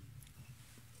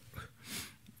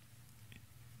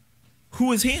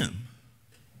 Who is him?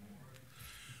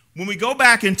 When we go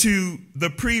back into the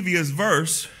previous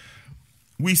verse,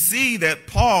 we see that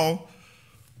Paul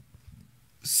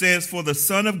says, for the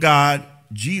Son of God,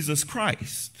 Jesus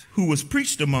Christ, who was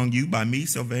preached among you by me,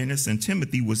 Silvanus, and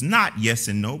Timothy, was not yes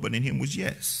and no, but in him was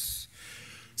yes.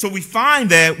 So we find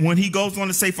that when he goes on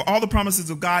to say, for all the promises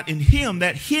of God in him,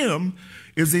 that him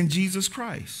is in Jesus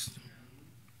Christ.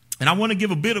 And I want to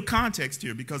give a bit of context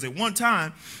here, because at one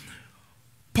time,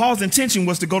 Paul's intention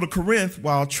was to go to Corinth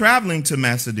while traveling to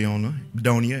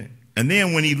Macedonia. And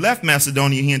then when he left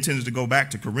Macedonia, he intended to go back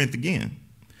to Corinth again.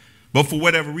 But for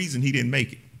whatever reason, he didn't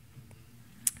make it.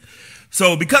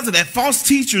 So because of that, false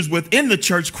teachers within the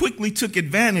church quickly took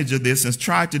advantage of this and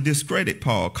tried to discredit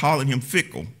Paul, calling him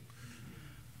fickle.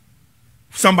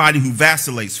 Somebody who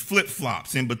vacillates,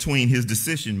 flip-flops in between his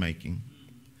decision making.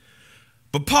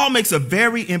 But Paul makes a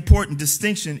very important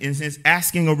distinction in his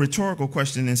asking a rhetorical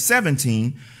question in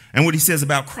 17 and what he says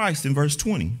about Christ in verse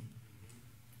 20.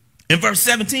 In verse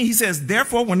 17, he says,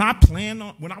 therefore, when I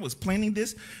was planning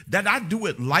this, did I do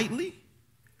it lightly?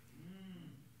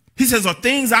 He says, are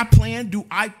things I plan, do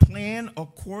I plan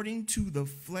according to the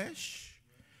flesh?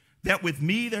 That with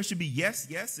me there should be yes,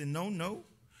 yes, and no, no.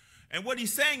 And what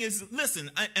he's saying is,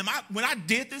 listen, when I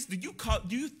did this, do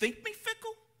you think me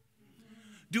fickle?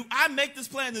 Do I make this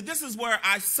plan? And this is where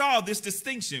I saw this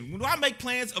distinction. Do I make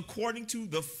plans according to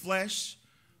the flesh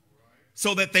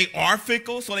so that they are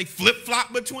fickle, so they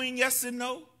flip-flop between yes and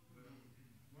no?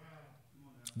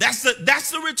 That's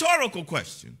the rhetorical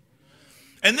question.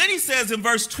 And then he says in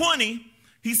verse 20,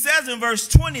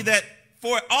 that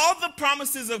for all the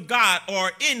promises of God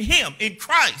are in him, in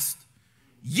Christ,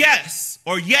 yes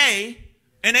or yea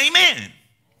and amen.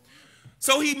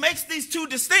 So he makes these two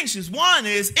distinctions. One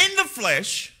is in the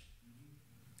flesh,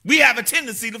 we have a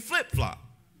tendency to flip-flop.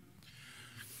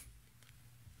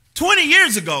 20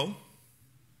 years ago,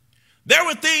 there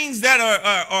were things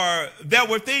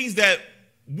that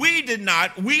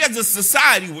we as a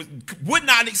society would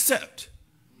not accept.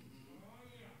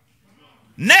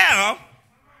 Now,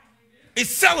 it's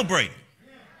celebrated.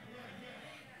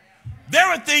 There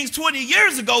are things 20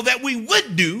 years ago that we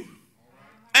would do,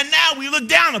 and now we look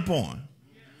down upon.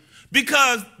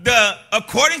 Because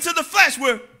according to the flesh,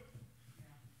 we're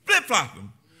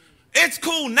flip-flopping. It's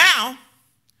cool now.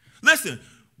 Listen,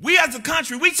 we as a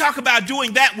country, we talk about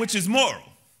doing that which is moral.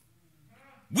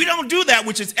 We don't do that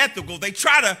which is ethical. They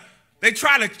try to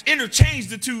interchange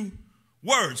the two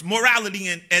words, morality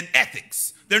and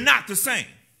ethics. They're not the same.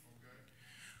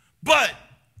 But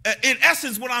in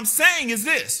essence, what I'm saying is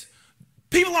this.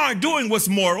 People aren't doing what's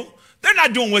moral. They're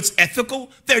not doing what's ethical.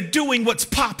 They're doing what's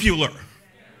popular.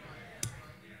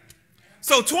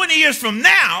 So 20 years from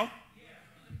now,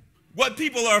 what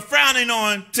people are frowning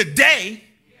on today,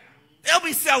 they'll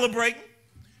be celebrating.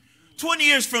 20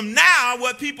 years from now,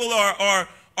 what people are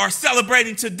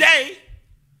celebrating today,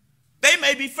 they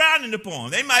may be frowning upon.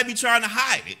 They might be trying to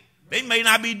hide it. They may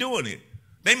not be doing it.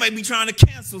 They may be trying to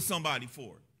cancel somebody for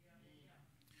it.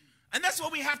 And that's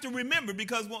what we have to remember,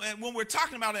 because when we're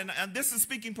talking about it, and this is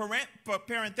speaking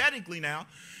parenthetically now,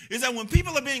 is that when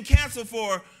people are being canceled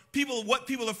for what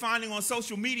people are finding on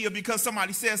social media because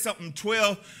somebody said something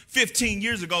 12, 15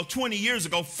 years ago, 20 years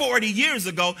ago, 40 years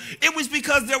ago, it was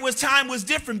because time was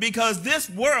different, because this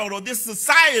world or this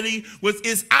society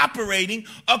is operating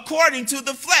according to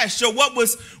the flesh. So what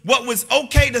was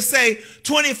okay to say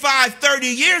 25, 30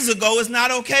 years ago is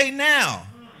not okay now.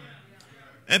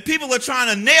 And people are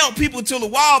trying to nail people to the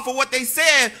wall for what they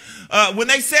said when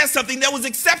they said something that was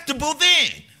acceptable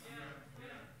then.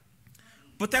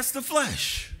 But that's the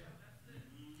flesh.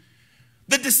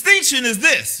 The distinction is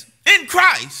this. In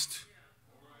Christ,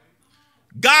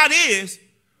 God is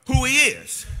who he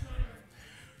is.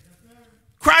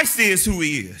 Christ is who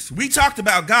he is. We talked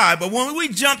about God, but when we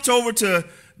jumped over to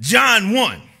John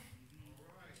 1,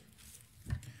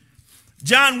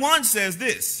 John 1 says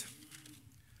this.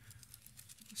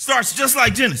 Starts just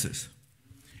like Genesis.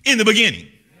 In the beginning.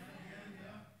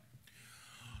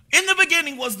 In the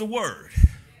beginning was the Word.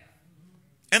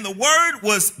 And the Word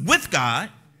was with God.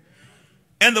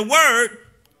 And the Word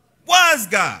was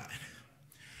God.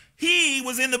 He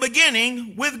was in the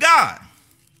beginning with God.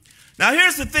 Now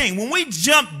here's the thing. When we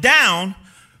jump down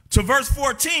to verse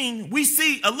 14, we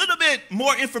see a little bit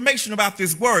more information about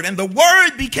this Word. And the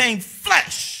Word became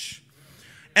flesh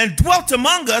and dwelt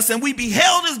among us, and we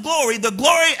beheld his glory, the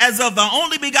glory as of the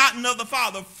only begotten of the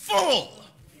Father, full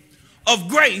of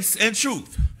grace and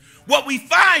truth. What we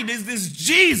find is this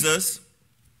Jesus,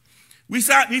 we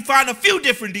find a few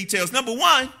different details. Number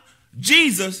one,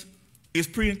 Jesus is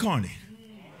pre-incarnate.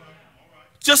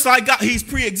 Just like God, he's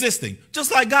pre-existing,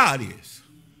 just like God is.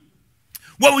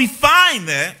 What we find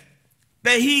that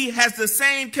he has the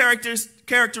same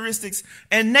characteristics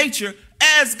and nature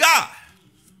as God.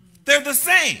 They're the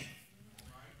same.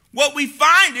 What we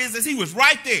find is he was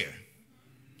right there.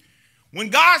 When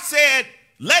God said,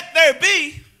 let there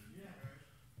be,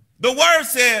 the Word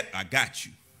said, I got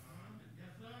you.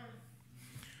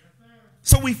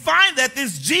 So we find that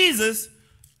this Jesus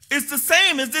is the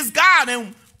same as this God.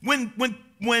 And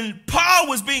when Paul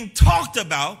was being talked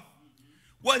about,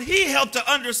 what he helped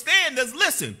to understand is,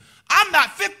 listen, I'm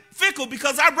not fickle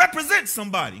because I represent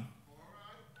somebody.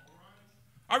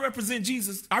 I represent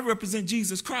Jesus. I represent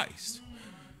Jesus Christ.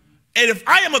 And if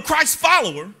I am a Christ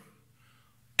follower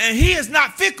and he is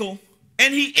not fickle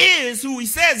and he is who he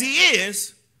says he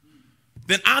is,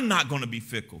 then I'm not going to be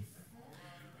fickle.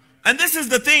 And this is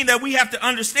the thing that we have to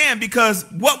understand, because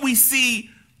what we see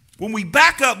when we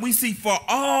back up, we see for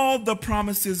all the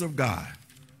promises of God.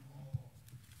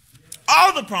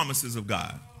 All the promises of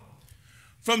God.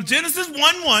 From Genesis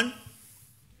 1:1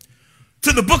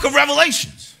 to the book of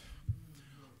Revelations.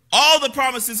 All the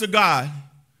promises of God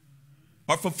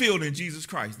are fulfilled in Jesus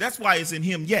Christ. That's why it's in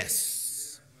him,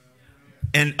 yes.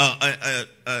 And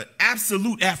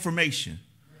absolute affirmation.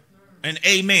 And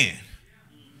amen.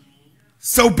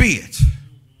 So be it.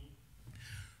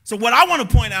 So what I want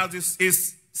to point out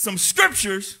is some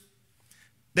scriptures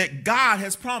that God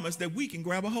has promised that we can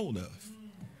grab a hold of.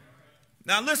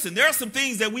 Now listen, there are some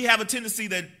things that we have a tendency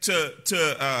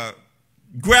to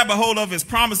grab a hold of his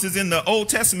promises in the Old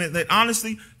Testament that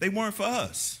honestly, they weren't for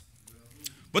us.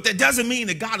 But that doesn't mean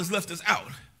that God has left us out.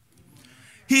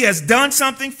 He has done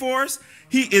something for us.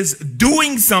 He is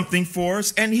doing something for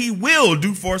us, and he will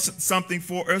do something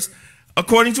for us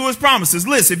according to his promises.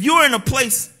 Listen, if you're in a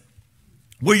place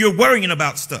where you're worrying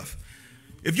about stuff,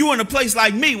 if you're in a place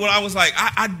like me where I was like,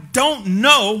 I don't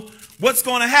know what's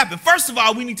going to happen. First of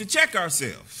all, we need to check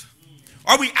ourselves.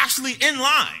 Are we actually in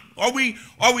line? Are we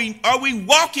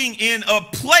walking in a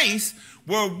place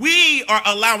where we are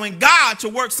allowing God to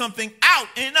work something out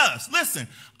in us? Listen,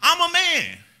 I'm a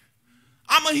man.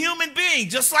 I'm a human being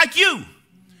just like you.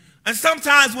 And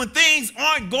sometimes when things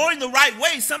aren't going the right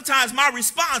way, sometimes my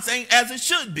response ain't as it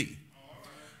should be.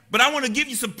 But I want to give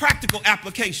you some practical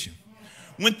application.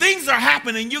 When things are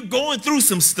happening, you're going through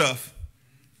some stuff.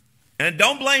 And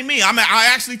don't blame me.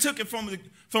 I actually took it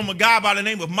from a guy by the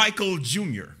name of Michael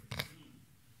Jr.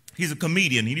 He's a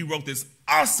comedian. He wrote this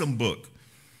awesome book.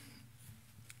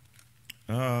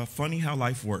 Funny How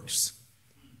Life Works.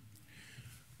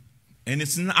 And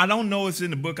I don't know if it's in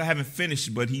the book. I haven't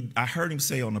finished, but I heard him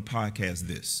say on the podcast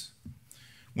this.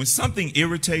 When something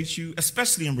irritates you,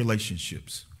 especially in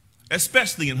relationships,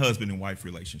 especially in husband and wife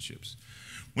relationships,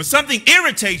 when something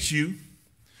irritates you,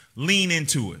 lean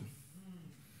into it.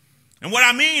 And what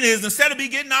I mean is, instead of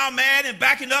getting all mad and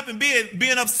backing up and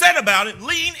being upset about it,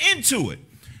 lean into it.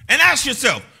 And ask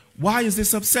yourself, why is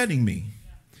this upsetting me?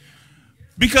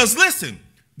 Because listen,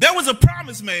 there was a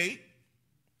promise made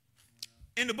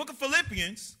in the book of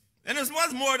Philippians, and this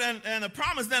was more than a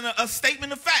promise than a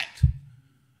statement of fact.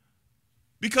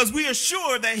 Because we are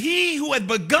sure that he who had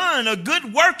begun a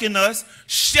good work in us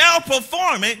shall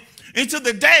perform it into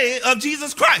the day of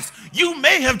Jesus Christ. You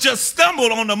may have just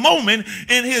stumbled on the moment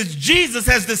and Jesus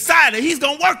has decided he's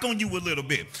going to work on you a little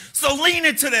bit. So lean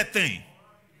into that thing.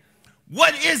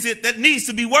 What is it that needs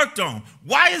to be worked on?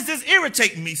 Why is this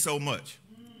irritating me so much?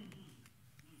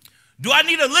 Do I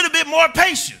need a little bit more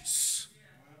patience?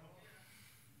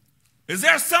 Is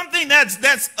there something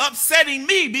that's upsetting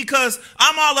me because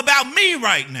I'm all about me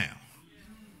right now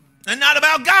and not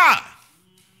about God?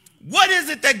 What is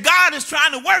it that God is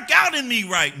trying to work out in me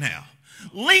right now?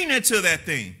 Lean into that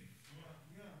thing.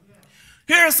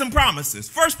 Here are some promises.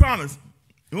 First promise,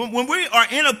 when we are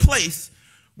in a place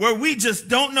where we just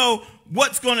don't know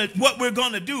what we're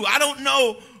going to do. I don't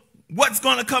know what's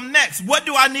going to come next. What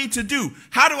do I need to do?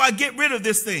 How do I get rid of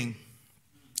this thing?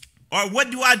 Or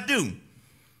what do I do?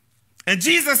 And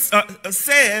Jesus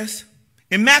says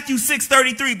in Matthew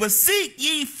 6:33, but seek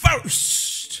ye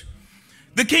first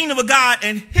the kingdom of God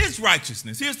and his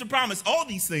righteousness. Here's the promise. All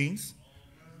these things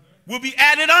will be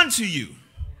added unto you.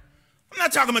 I'm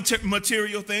not talking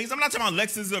material things. I'm not talking about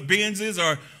Lexus or Benzes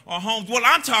or homes. What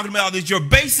I'm talking about is your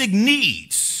basic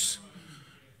needs.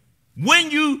 When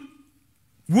you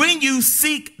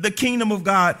seek the kingdom of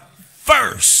God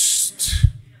first,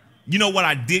 you know what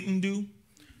I didn't do?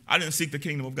 I didn't seek the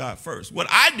kingdom of God first. What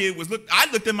I did was I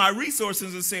looked at my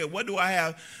resources and said, what do I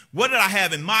have? What did I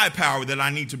have in my power that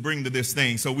I need to bring to this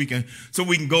thing so we can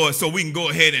go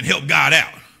ahead and help God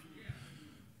out?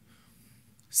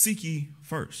 Seek ye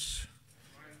first.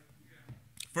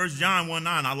 1 John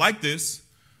 1:9. I like this,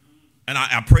 and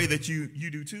I pray that you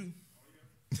do too.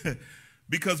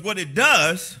 Because what it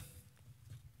does,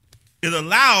 it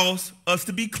allows us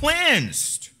to be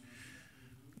cleansed.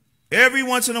 Every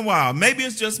once in a while, maybe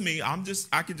it's just me. I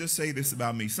can just say this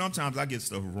about me. Sometimes I get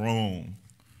stuff wrong.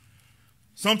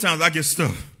 Sometimes I get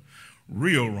stuff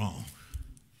real wrong.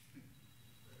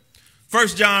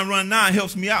 1 John 1:9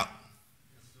 helps me out.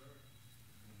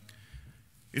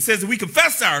 It says that we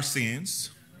confess our sins.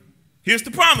 Here's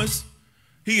the promise.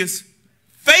 He is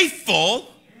faithful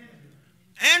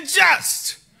and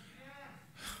just.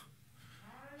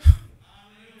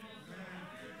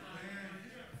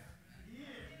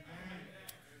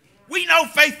 We know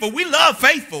faithful. We love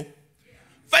faithful.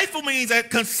 Faithful means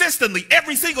that consistently,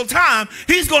 every single time,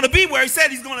 he's going to be where he said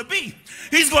he's going to be.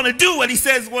 He's going to do what he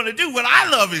says he's going to do. What I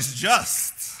love is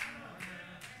just.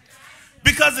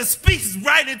 Because it speaks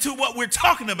right into what we're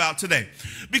talking about today.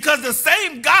 Because the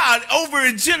same God over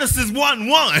in Genesis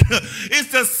 1:1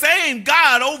 is the same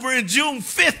God over in June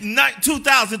 5th,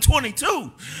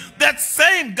 2022. That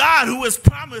same God who has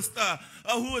promised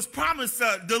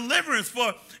deliverance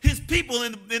for his people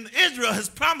in Israel has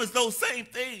promised those same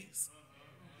things.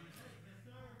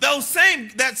 That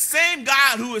same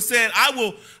God who has said, I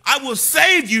will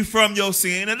save you from your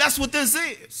sin, and that's what this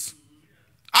is.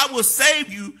 I will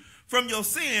save you from your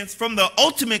sins, from the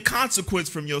ultimate consequence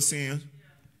from your sins.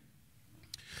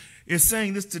 Is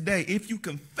saying this today. If you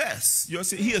confess your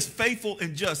sin, he is faithful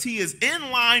and just. He is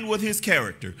in line with his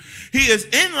character. He is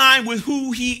in line with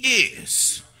who he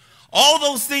is. All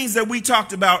those things that we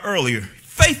talked about earlier.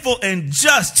 Faithful and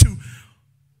just to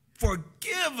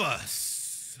forgive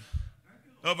us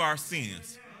of our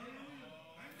sins.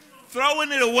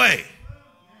 Throwing it away.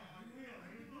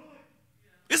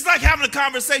 It's like having a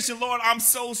conversation, Lord, I'm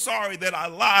so sorry that I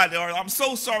lied, or I'm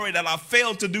so sorry that I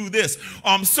failed to do this,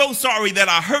 or I'm so sorry that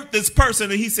I hurt this person.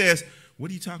 And he says,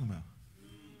 what are you talking about?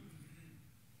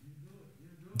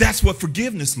 That's what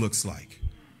forgiveness looks like.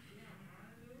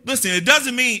 Listen, it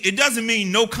doesn't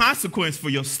mean no consequence for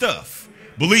your stuff.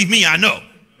 Believe me, I know.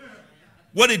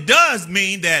 What it does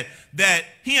mean that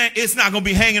it's not going to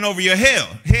be hanging over your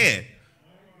head.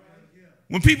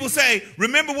 When people say,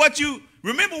 remember what you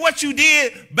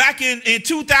did back in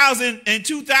 2000 and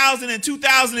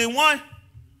 2001?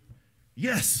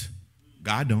 Yes,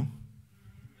 God don't.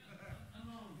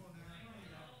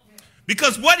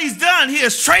 Because what he's done, he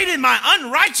has traded my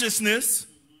unrighteousness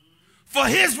for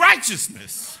his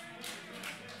righteousness.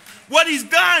 What he's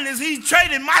done is he's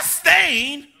traded my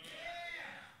stain,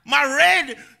 my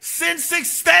red sin-sick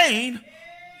stain,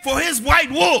 for his white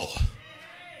wool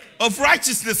of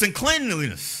righteousness and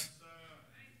cleanliness.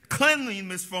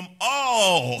 Cleanliness from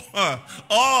all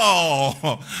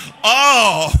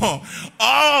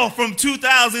from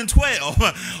 2012,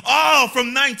 all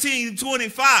from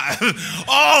 1925,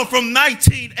 all from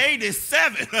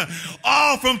 1987,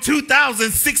 all from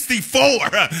 2064,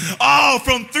 all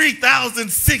from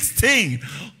 3016,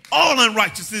 all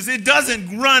unrighteousness. It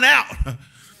doesn't run out.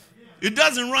 It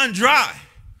doesn't run dry.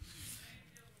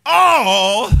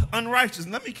 All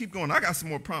unrighteousness. Let me keep going. I got some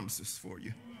more promises for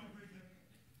you.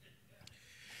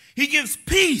 He gives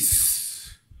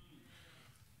peace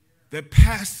that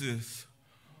passes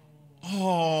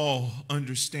all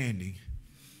understanding.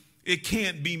 It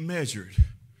can't be measured.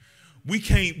 We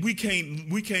can't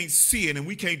see it, and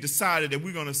we can't decide it, and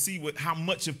we're going to see how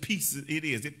much of peace it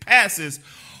is. It passes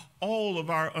all of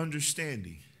our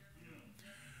understanding.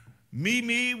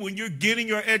 When you're getting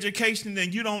your education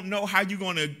and you don't know how you're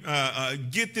going to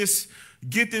get this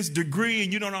get this degree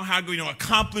and you don't know how to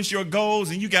accomplish your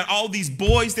goals, and you got all these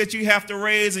boys that you have to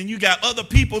raise, and you got other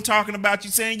people talking about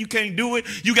you saying you can't do it.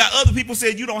 You got other people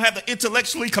saying you don't have the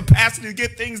intellectually capacity to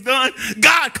get things done.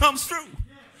 God comes through.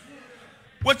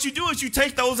 What you do is you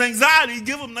take those anxieties,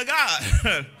 give them to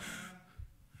God.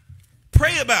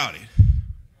 Pray about it.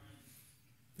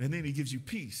 And then he gives you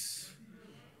peace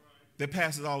that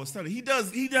passes all understanding. He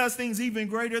does things even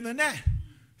greater than that.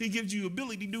 He gives you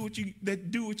ability to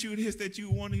do what it is that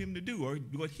you want him to do, or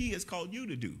what he has called you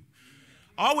to do.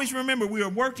 Always remember, we are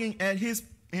working in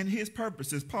his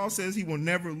purposes. Paul says he will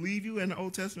never leave you, and the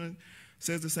Old Testament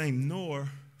says the same, nor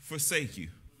forsake you.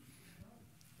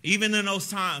 Even in those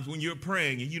times when you're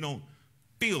praying and you don't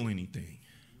feel anything,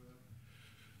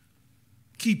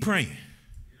 keep praying.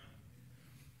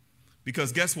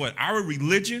 Because guess what? Our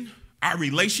religion, our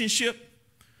relationship,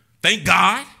 thank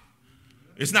God,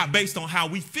 it's not based on how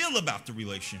we feel about the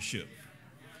relationship.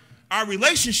 Our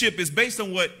relationship is based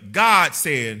on what God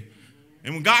said.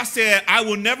 And when God said, I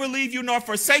will never leave you nor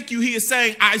forsake you, he is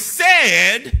saying, I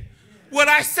said what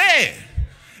I said.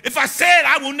 If I said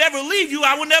I will never leave you,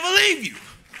 I will never leave you.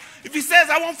 If he says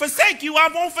I won't forsake you, I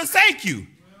won't forsake you.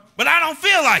 But I don't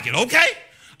feel like it, okay?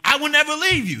 I will never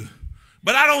leave you.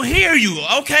 But I don't hear you,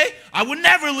 okay? I will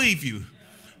never leave you.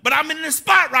 But I'm in this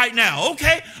spot right now,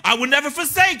 okay? I will never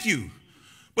forsake you.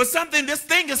 But this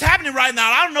thing is happening right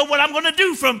now. I don't know what I'm going to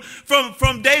do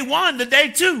from day 1 to day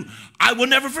 2. I will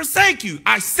never forsake you.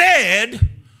 I said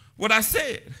what I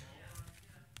said.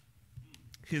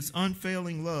 His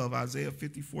unfailing love, Isaiah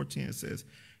 54:10 says,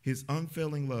 his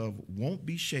unfailing love won't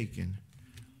be shaken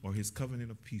or his covenant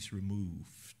of peace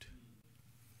removed.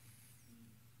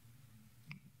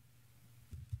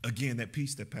 Again, that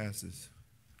peace that passes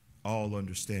all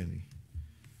understanding.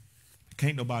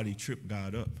 Can't nobody trip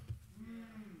God up.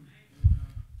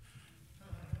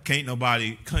 Can't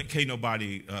nobody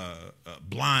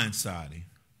blindside him.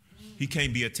 He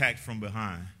can't be attacked from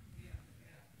behind.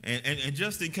 And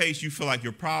just in case you feel like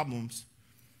your problems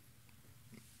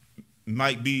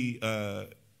might be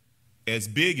as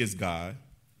big as God,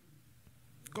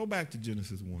 go back to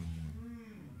Genesis 1:1.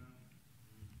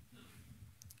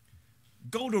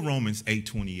 Go to Romans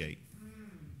 8:28.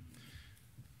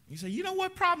 You say, you know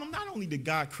what problem? Not only did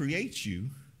God create you,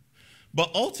 but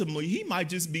ultimately, he might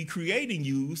just be creating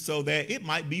you so that it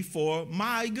might be for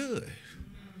my good.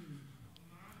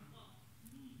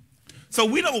 So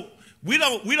we don't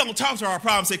talk to our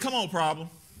problem and say, come on, problem.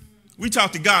 We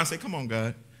talk to God and say, come on,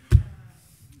 God.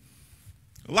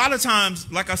 A lot of times,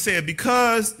 like I said,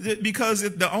 because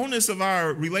the onus of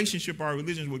our relationship, our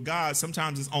religion with God,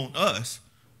 sometimes is on us.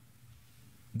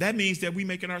 That means that we're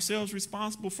making ourselves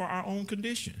responsible for our own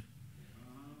condition.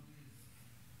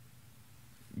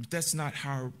 That's not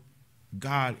how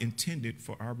God intended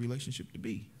for our relationship to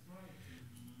be.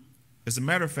 As a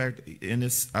matter of fact, in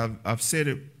this, I've said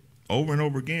it over and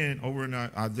over again. Over in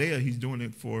Isaiah, he's doing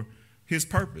it for his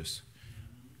purpose.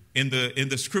 In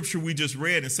the scripture we just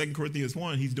read in 2 Corinthians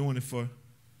 1, he's doing it for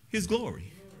his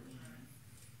glory.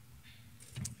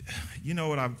 You know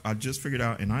what I just figured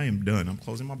out, and I am done. I'm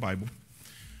closing my Bible.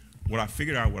 What I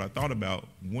figured out, what I thought about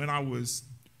when I was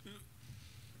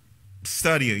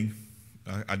studying,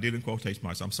 I did in quotation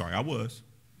marks. I'm sorry, I was.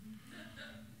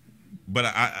 But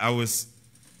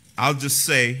I'll just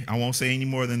say, I won't say any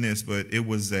more than this, but it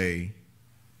was a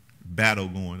battle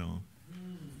going on.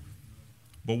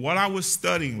 But what I was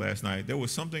studying last night, there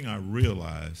was something I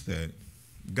realized, that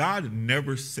God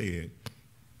never said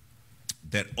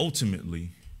that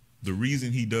ultimately the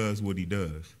reason he does what he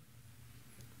does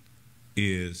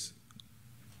is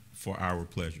for our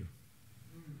pleasure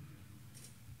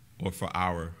or for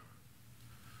our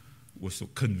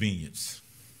convenience.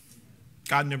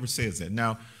 God never says that.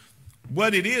 Now,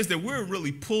 what it is that we're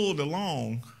really pulled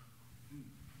along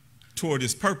toward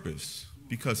his purpose,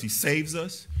 because he saves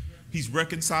us. He's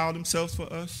reconciled himself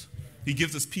for us. He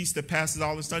gives us peace that passes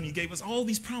all understanding. He gave us all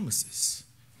these promises.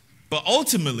 But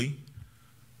ultimately,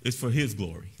 it's for his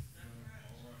glory.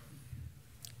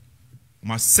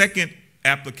 My second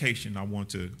application I want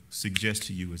to suggest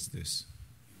to you is this.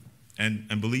 And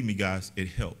believe me, guys, it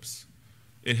helps.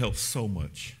 It helps so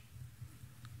much.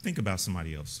 Think about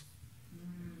somebody else.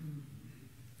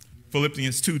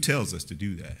 Philippians 2 tells us to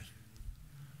do that.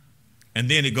 And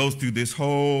then it goes through this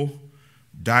whole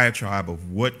diatribe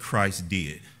of what Christ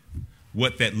did,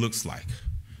 what that looks like,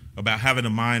 about having a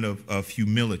mind of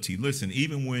humility. Listen,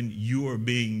 even when you are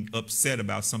being upset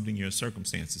about something in your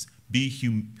circumstances,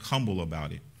 be humble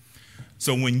about it.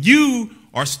 So when you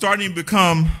are starting to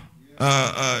become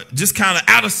just kind of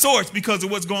out of sorts because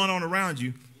of what's going on around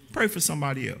you, pray for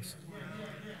somebody else.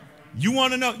 You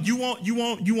want to know?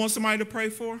 You want somebody to pray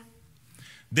for?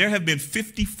 There have been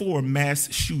 54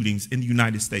 mass shootings in the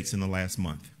United States in the last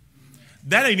month.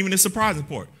 That ain't even a surprising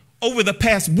part. Over the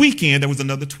past weekend, there was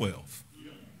another 12.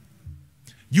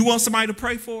 You want somebody to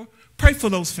pray for? Pray for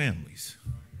those families.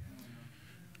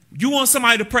 You want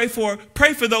somebody to pray for?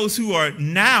 Pray for those who are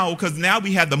now, because now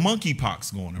we have the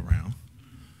monkeypox going around.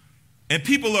 And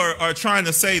people are trying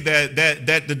to say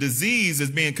that the disease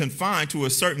is being confined to a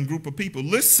certain group of people.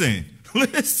 Listen.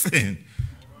 Those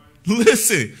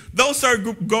certain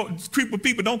group of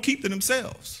people don't keep to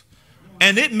themselves.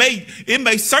 And it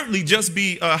may certainly just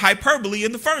be hyperbole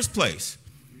in the first place.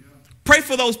 Pray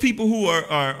for those people who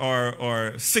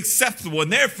are susceptible in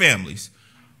their families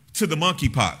to the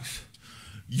monkeypox.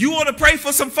 You want to pray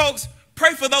for some folks?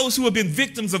 Pray for those who have been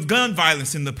victims of gun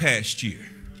violence in the past year.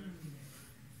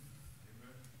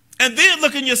 And then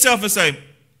look at yourself and say,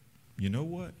 you know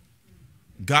what?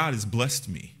 God has blessed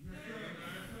me.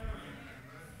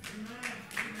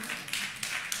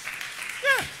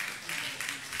 Yeah.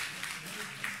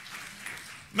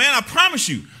 Man, I promise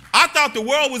you, I thought the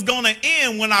world was going to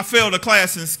end when I failed a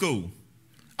class in school.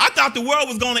 I thought the world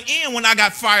was going to end when I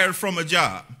got fired from a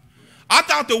job. I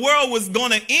thought the world was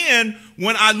going to end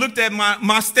when I looked at my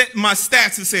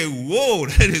stats and said, whoa,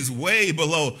 that is way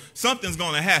below. Something's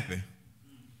going to happen.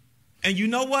 And you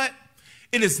know what?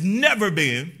 It has never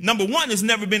been, number one, it's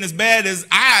never been as bad as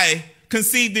I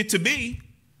conceived it to be.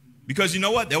 Because you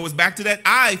know what? That was back to that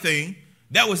I thing.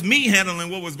 That was me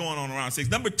handling what was going on around 6.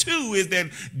 Number two is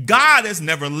that God has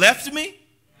never left me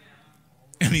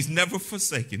and he's never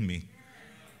forsaken me.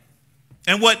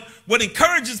 And what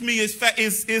encourages me is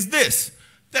this.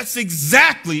 That's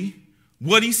exactly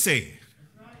what he said.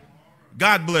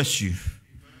 God bless you.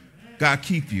 God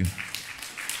keep you.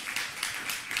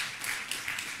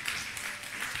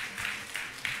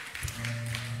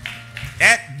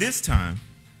 At this time,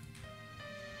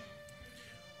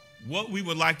 what we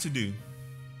would like to do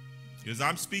is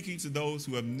I'm speaking to those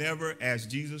who have never asked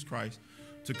Jesus Christ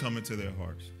to come into their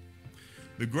hearts.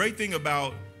 The great thing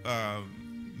about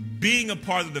being a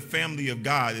part of the family of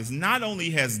God is not only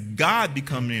has God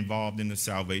become involved in the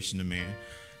salvation of man,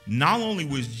 not only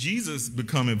was Jesus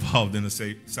become involved in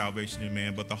the salvation of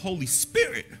man, but the Holy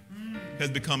Spirit has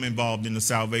become involved in the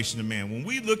salvation of man. When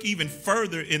we look even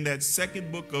further in that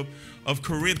second book of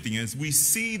Corinthians, we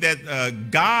see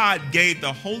that God gave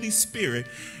the Holy Spirit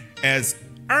as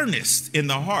earnest in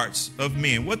the hearts of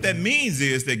men. What that means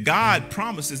is that God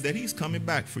promises that he's coming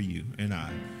back for you and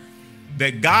I.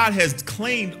 That God has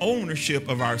claimed ownership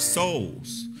of our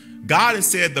souls. God has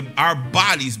said that our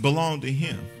bodies belong to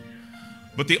him.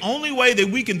 But the only way that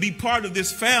we can be part of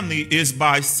this family is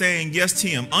by saying yes to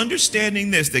him, understanding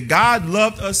this, that God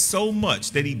loved us so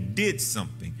much that he did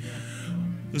something.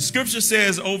 The scripture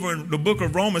says over in the book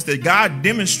of Romans that God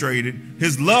demonstrated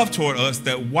his love toward us,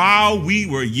 that while we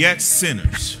were yet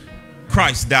sinners,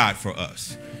 Christ died for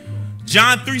us.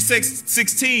 John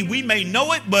 3:16, we may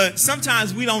know it, but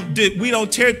sometimes we don't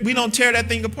tear that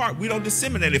thing apart. We don't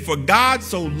disseminate it. For God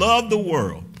so loved the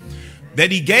world that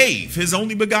he gave his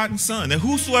only begotten son, that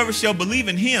whosoever shall believe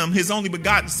in him, his only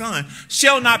begotten son,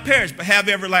 shall not perish but have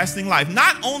everlasting life.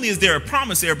 Not only is there a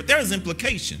promise there, but there is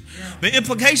implication. The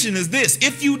implication is this: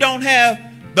 if you don't have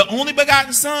the only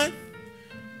begotten son,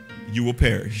 you will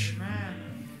perish.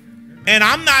 And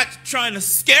I'm not trying to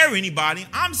scare anybody.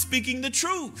 I'm speaking the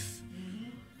truth.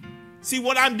 See,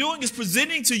 what I'm doing is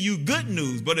presenting to you good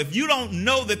news. But if you don't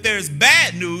know that there's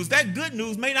bad news, that good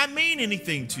news may not mean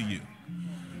anything to you.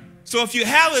 So if you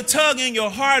have a tug in your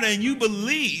heart and you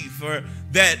believe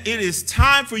that it is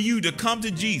time for you to come to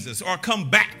Jesus or come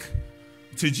back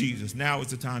to Jesus, now is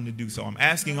the time to do so. I'm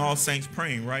asking all saints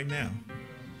praying right now.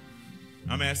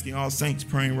 I'm asking all saints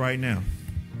praying right now.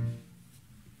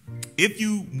 If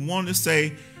you want to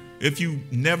say, if you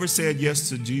never said yes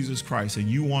to Jesus Christ and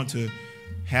you want to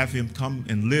have him come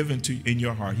and live in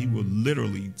your heart, he will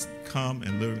literally come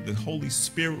and live. The Holy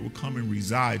Spirit will come and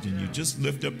reside in you. Just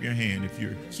lift up your hand if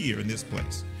you're here in this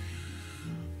place.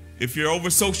 If you're over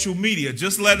social media,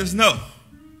 just let us know.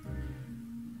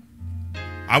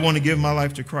 I want to give my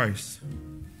life to Christ.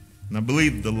 And I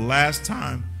believe the last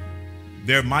time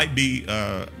there might be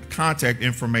contact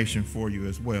information for you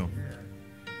as well.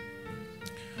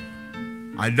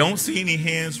 I don't see any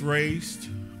hands raised.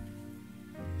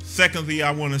 Secondly,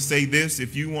 I want to say this: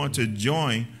 if you want to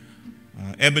join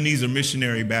Ebenezer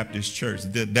Missionary Baptist Church,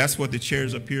 that's what the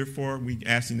chairs up here for. We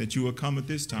asking that you will come at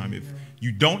this time. If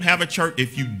you don't have a church,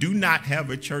 if you do not have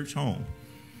a church home,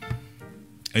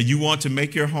 and you want to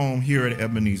make your home here at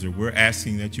Ebenezer, we're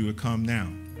asking that you would come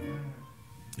now.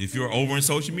 If you're over in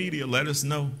social media, let us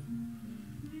know.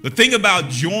 The thing about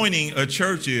joining a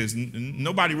church is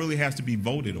nobody really has to be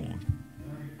voted on.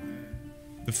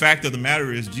 The fact of the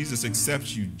matter is Jesus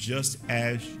accepts you just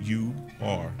as you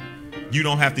are. You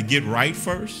don't have to get right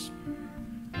first.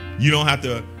 You don't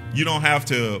have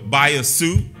to buy a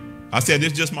suit. I said,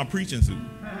 this is just my preaching suit.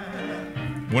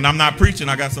 When I'm not preaching,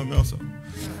 I got something else on.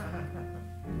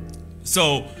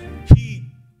 So he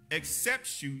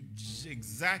accepts you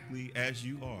exactly as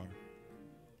you are.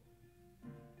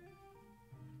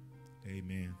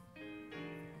 Amen.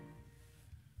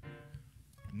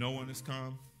 No one has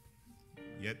come,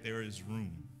 yet there is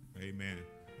room. Amen.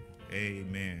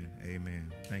 Amen.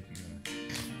 Amen. Thank you, God.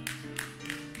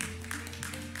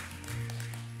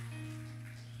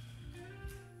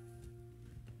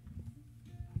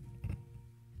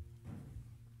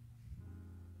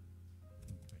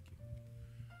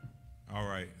 All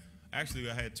right. Actually,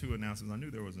 I had two announcements. I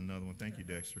knew there was another one. Thank you,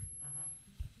 Dexter.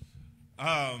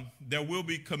 There will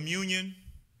be communion.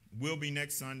 Will be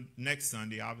next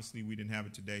Sunday. Obviously, we didn't have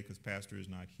it today because Pastor is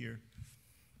not here.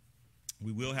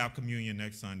 We will have communion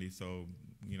next Sunday. So,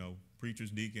 you know,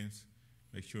 preachers, deacons,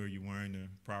 make sure you're wearing the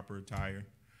proper attire.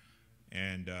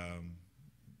 And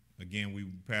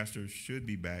again, pastors should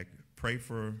be back. Pray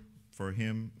for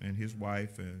him and his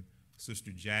wife and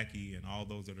Sister Jackie and all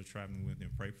those that are traveling with him.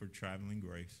 Pray for traveling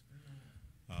grace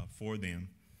for them.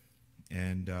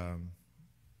 And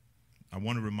I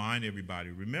want to remind everybody,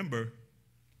 remember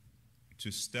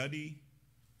to study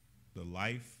the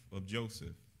life of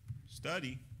Joseph.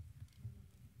 Study.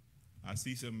 I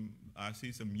see some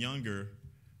younger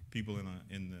people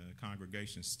in the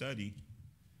congregation. Study.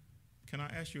 Can I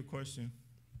ask you a question?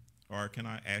 Or can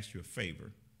I ask you a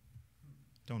favor?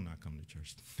 Don't not come to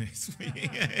church next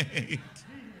week.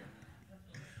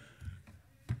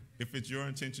 If it's your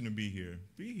intention to be here,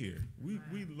 be here.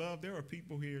 We love, there are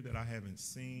people here that I haven't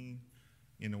seen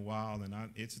in a while, and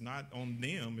it's not on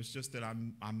them. It's just that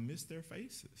I miss their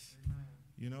faces.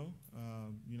 Amen.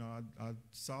 I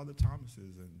saw the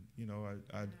Thomases, and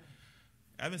I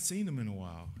haven't seen them in a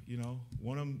while.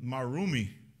 One of them, my roomie.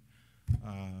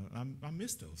 I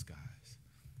miss those guys.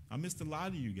 I missed a lot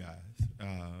of you guys.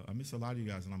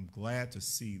 And I'm glad to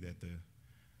see that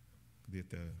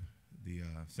the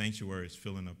sanctuary is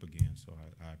filling up again. So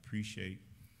I appreciate.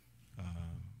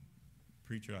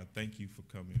 Preacher, I thank you for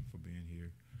coming, for being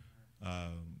here.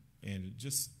 And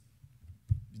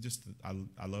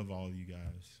I love all of you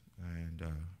guys. And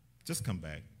just come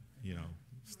back,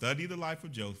 Study the life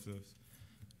of Joseph.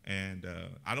 And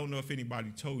I don't know if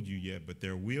anybody told you yet, but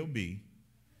there will be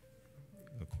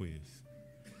a quiz.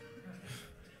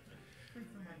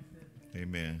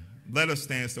 Amen. Let us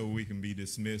stand so we can be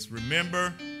dismissed.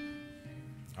 Remember,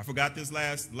 I forgot this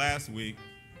last week.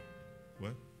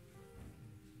 What?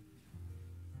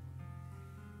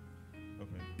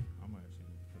 Okay, I'm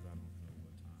actually, because I don't know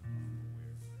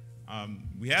what time.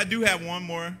 We do have one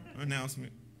more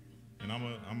announcement, and I'm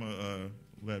gonna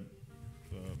let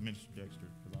Minister Dexter,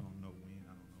 because I don't know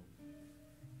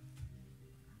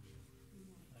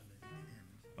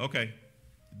when. Okay,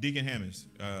 Deacon Hammonds,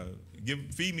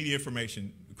 feed me the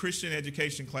information. Christian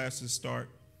education classes start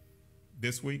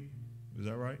this week. Is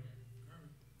that right?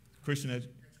 Christian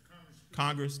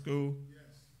Congress School. Yes.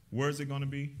 Where is it going to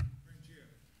be? Friendship.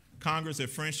 Congress at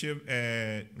Friendship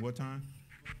at what time?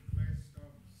 Classes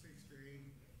start 6 to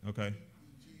 8. Okay.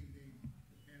 Each evening,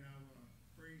 and our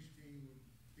praise team will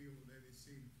be able to let it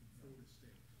see before the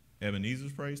state.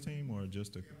 Ebenezer's praise team, or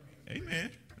just a? Amen.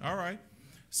 All right.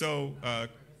 So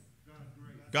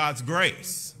God's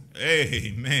grace.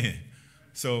 Amen.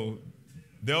 So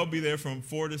they'll be there from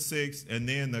 4 to 6, and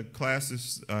then the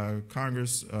classes,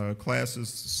 Congress classes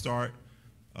start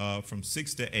from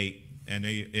 6 to 8, and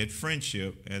they at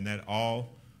Friendship, and that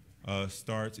all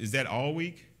starts. Is that all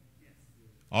week? Yes.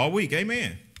 All week.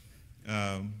 Amen.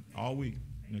 All week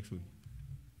next week,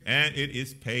 and it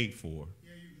is paid for.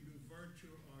 Yeah, you can do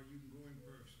virtual or you can go in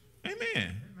person.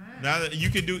 Amen. Now you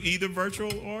can do either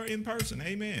virtual or in person.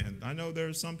 Amen. I know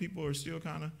there's some people are still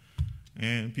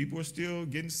and people are still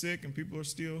getting sick, and people are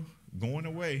still going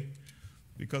away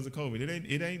because of COVID.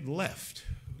 It ain't left.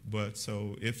 But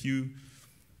so if you're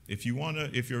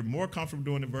more comfortable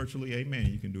doing it virtually, amen,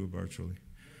 you can do it virtually.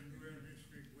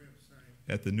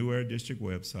 At the New Era District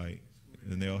website,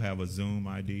 and they'll have a Zoom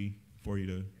ID for you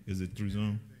to. Is it through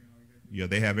Zoom? Yeah,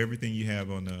 they have everything you have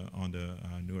on the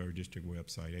New Era District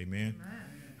website. Amen.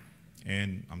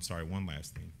 And I'm sorry, one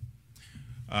last thing.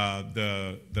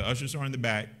 The ushers are in the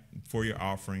back for your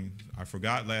offering. I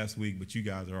forgot last week, but you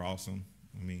guys are awesome.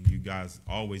 I mean, you guys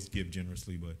always give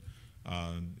generously, but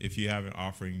if you have an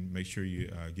offering, make sure you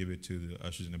give it to the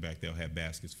ushers in the back. They'll have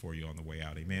baskets for you on the way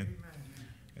out. Amen. Amen.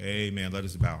 Amen. Let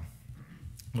us bow.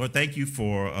 Lord, thank you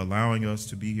for allowing us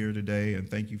to be here today, and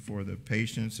thank you for the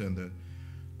patience and the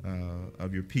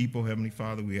of your people, Heavenly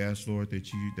Father. We ask, Lord,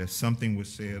 that something was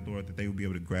said, Lord, that they will be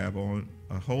able to grab on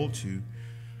a hold to,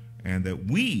 and that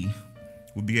we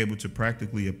will be able to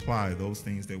practically apply those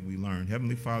things that we learned.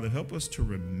 Heavenly Father, help us to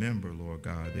remember, Lord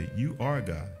God, that you are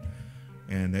God,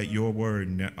 and that your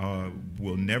word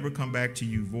will never come back to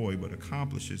you void, but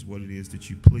accomplishes what it is that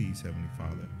you please, Heavenly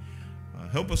Father.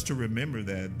 Help us to remember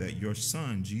that your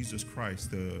Son, Jesus Christ,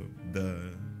 the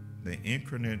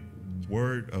incarnate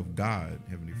Word of God,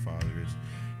 Heavenly Father,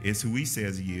 is who he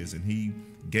says he is, and he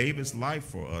gave his life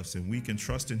for us, and we can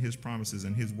trust in his promises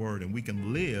and his word, and we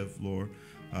can live, Lord,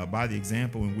 by the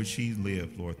example in which he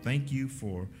lived. Lord, thank you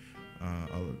for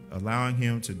allowing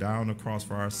him to die on the cross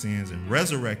for our sins and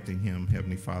resurrecting him,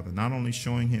 Heavenly Father, not only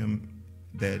showing him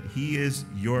that he is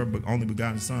your only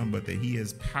begotten Son, but that he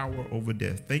has power over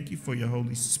death. Thank you for your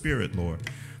Holy Spirit, Lord,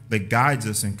 that guides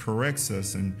us and corrects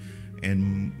us and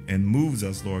moves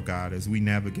us, Lord God, as we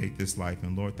navigate this life.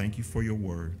 And Lord, thank you for your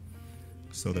word,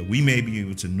 so that we may be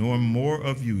able to know more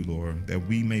of you, Lord, that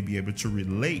we may be able to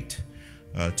relate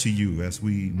to you as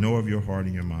we know of your heart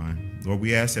and your mind. Lord,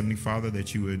 we ask, Heavenly Father,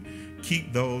 that you would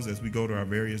keep those as we go to our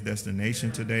various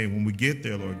destinations today. And when we get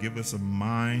there, Lord, give us a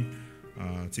mind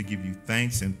to give you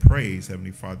thanks and praise,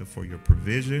 Heavenly Father, for your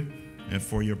provision and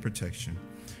for your protection.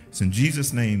 It's in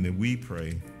Jesus' name that we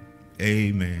pray.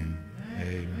 Amen.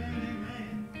 Amen.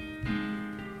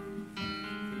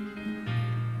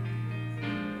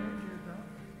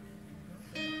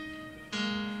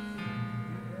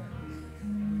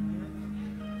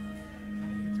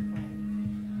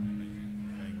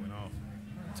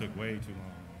 Took way too long.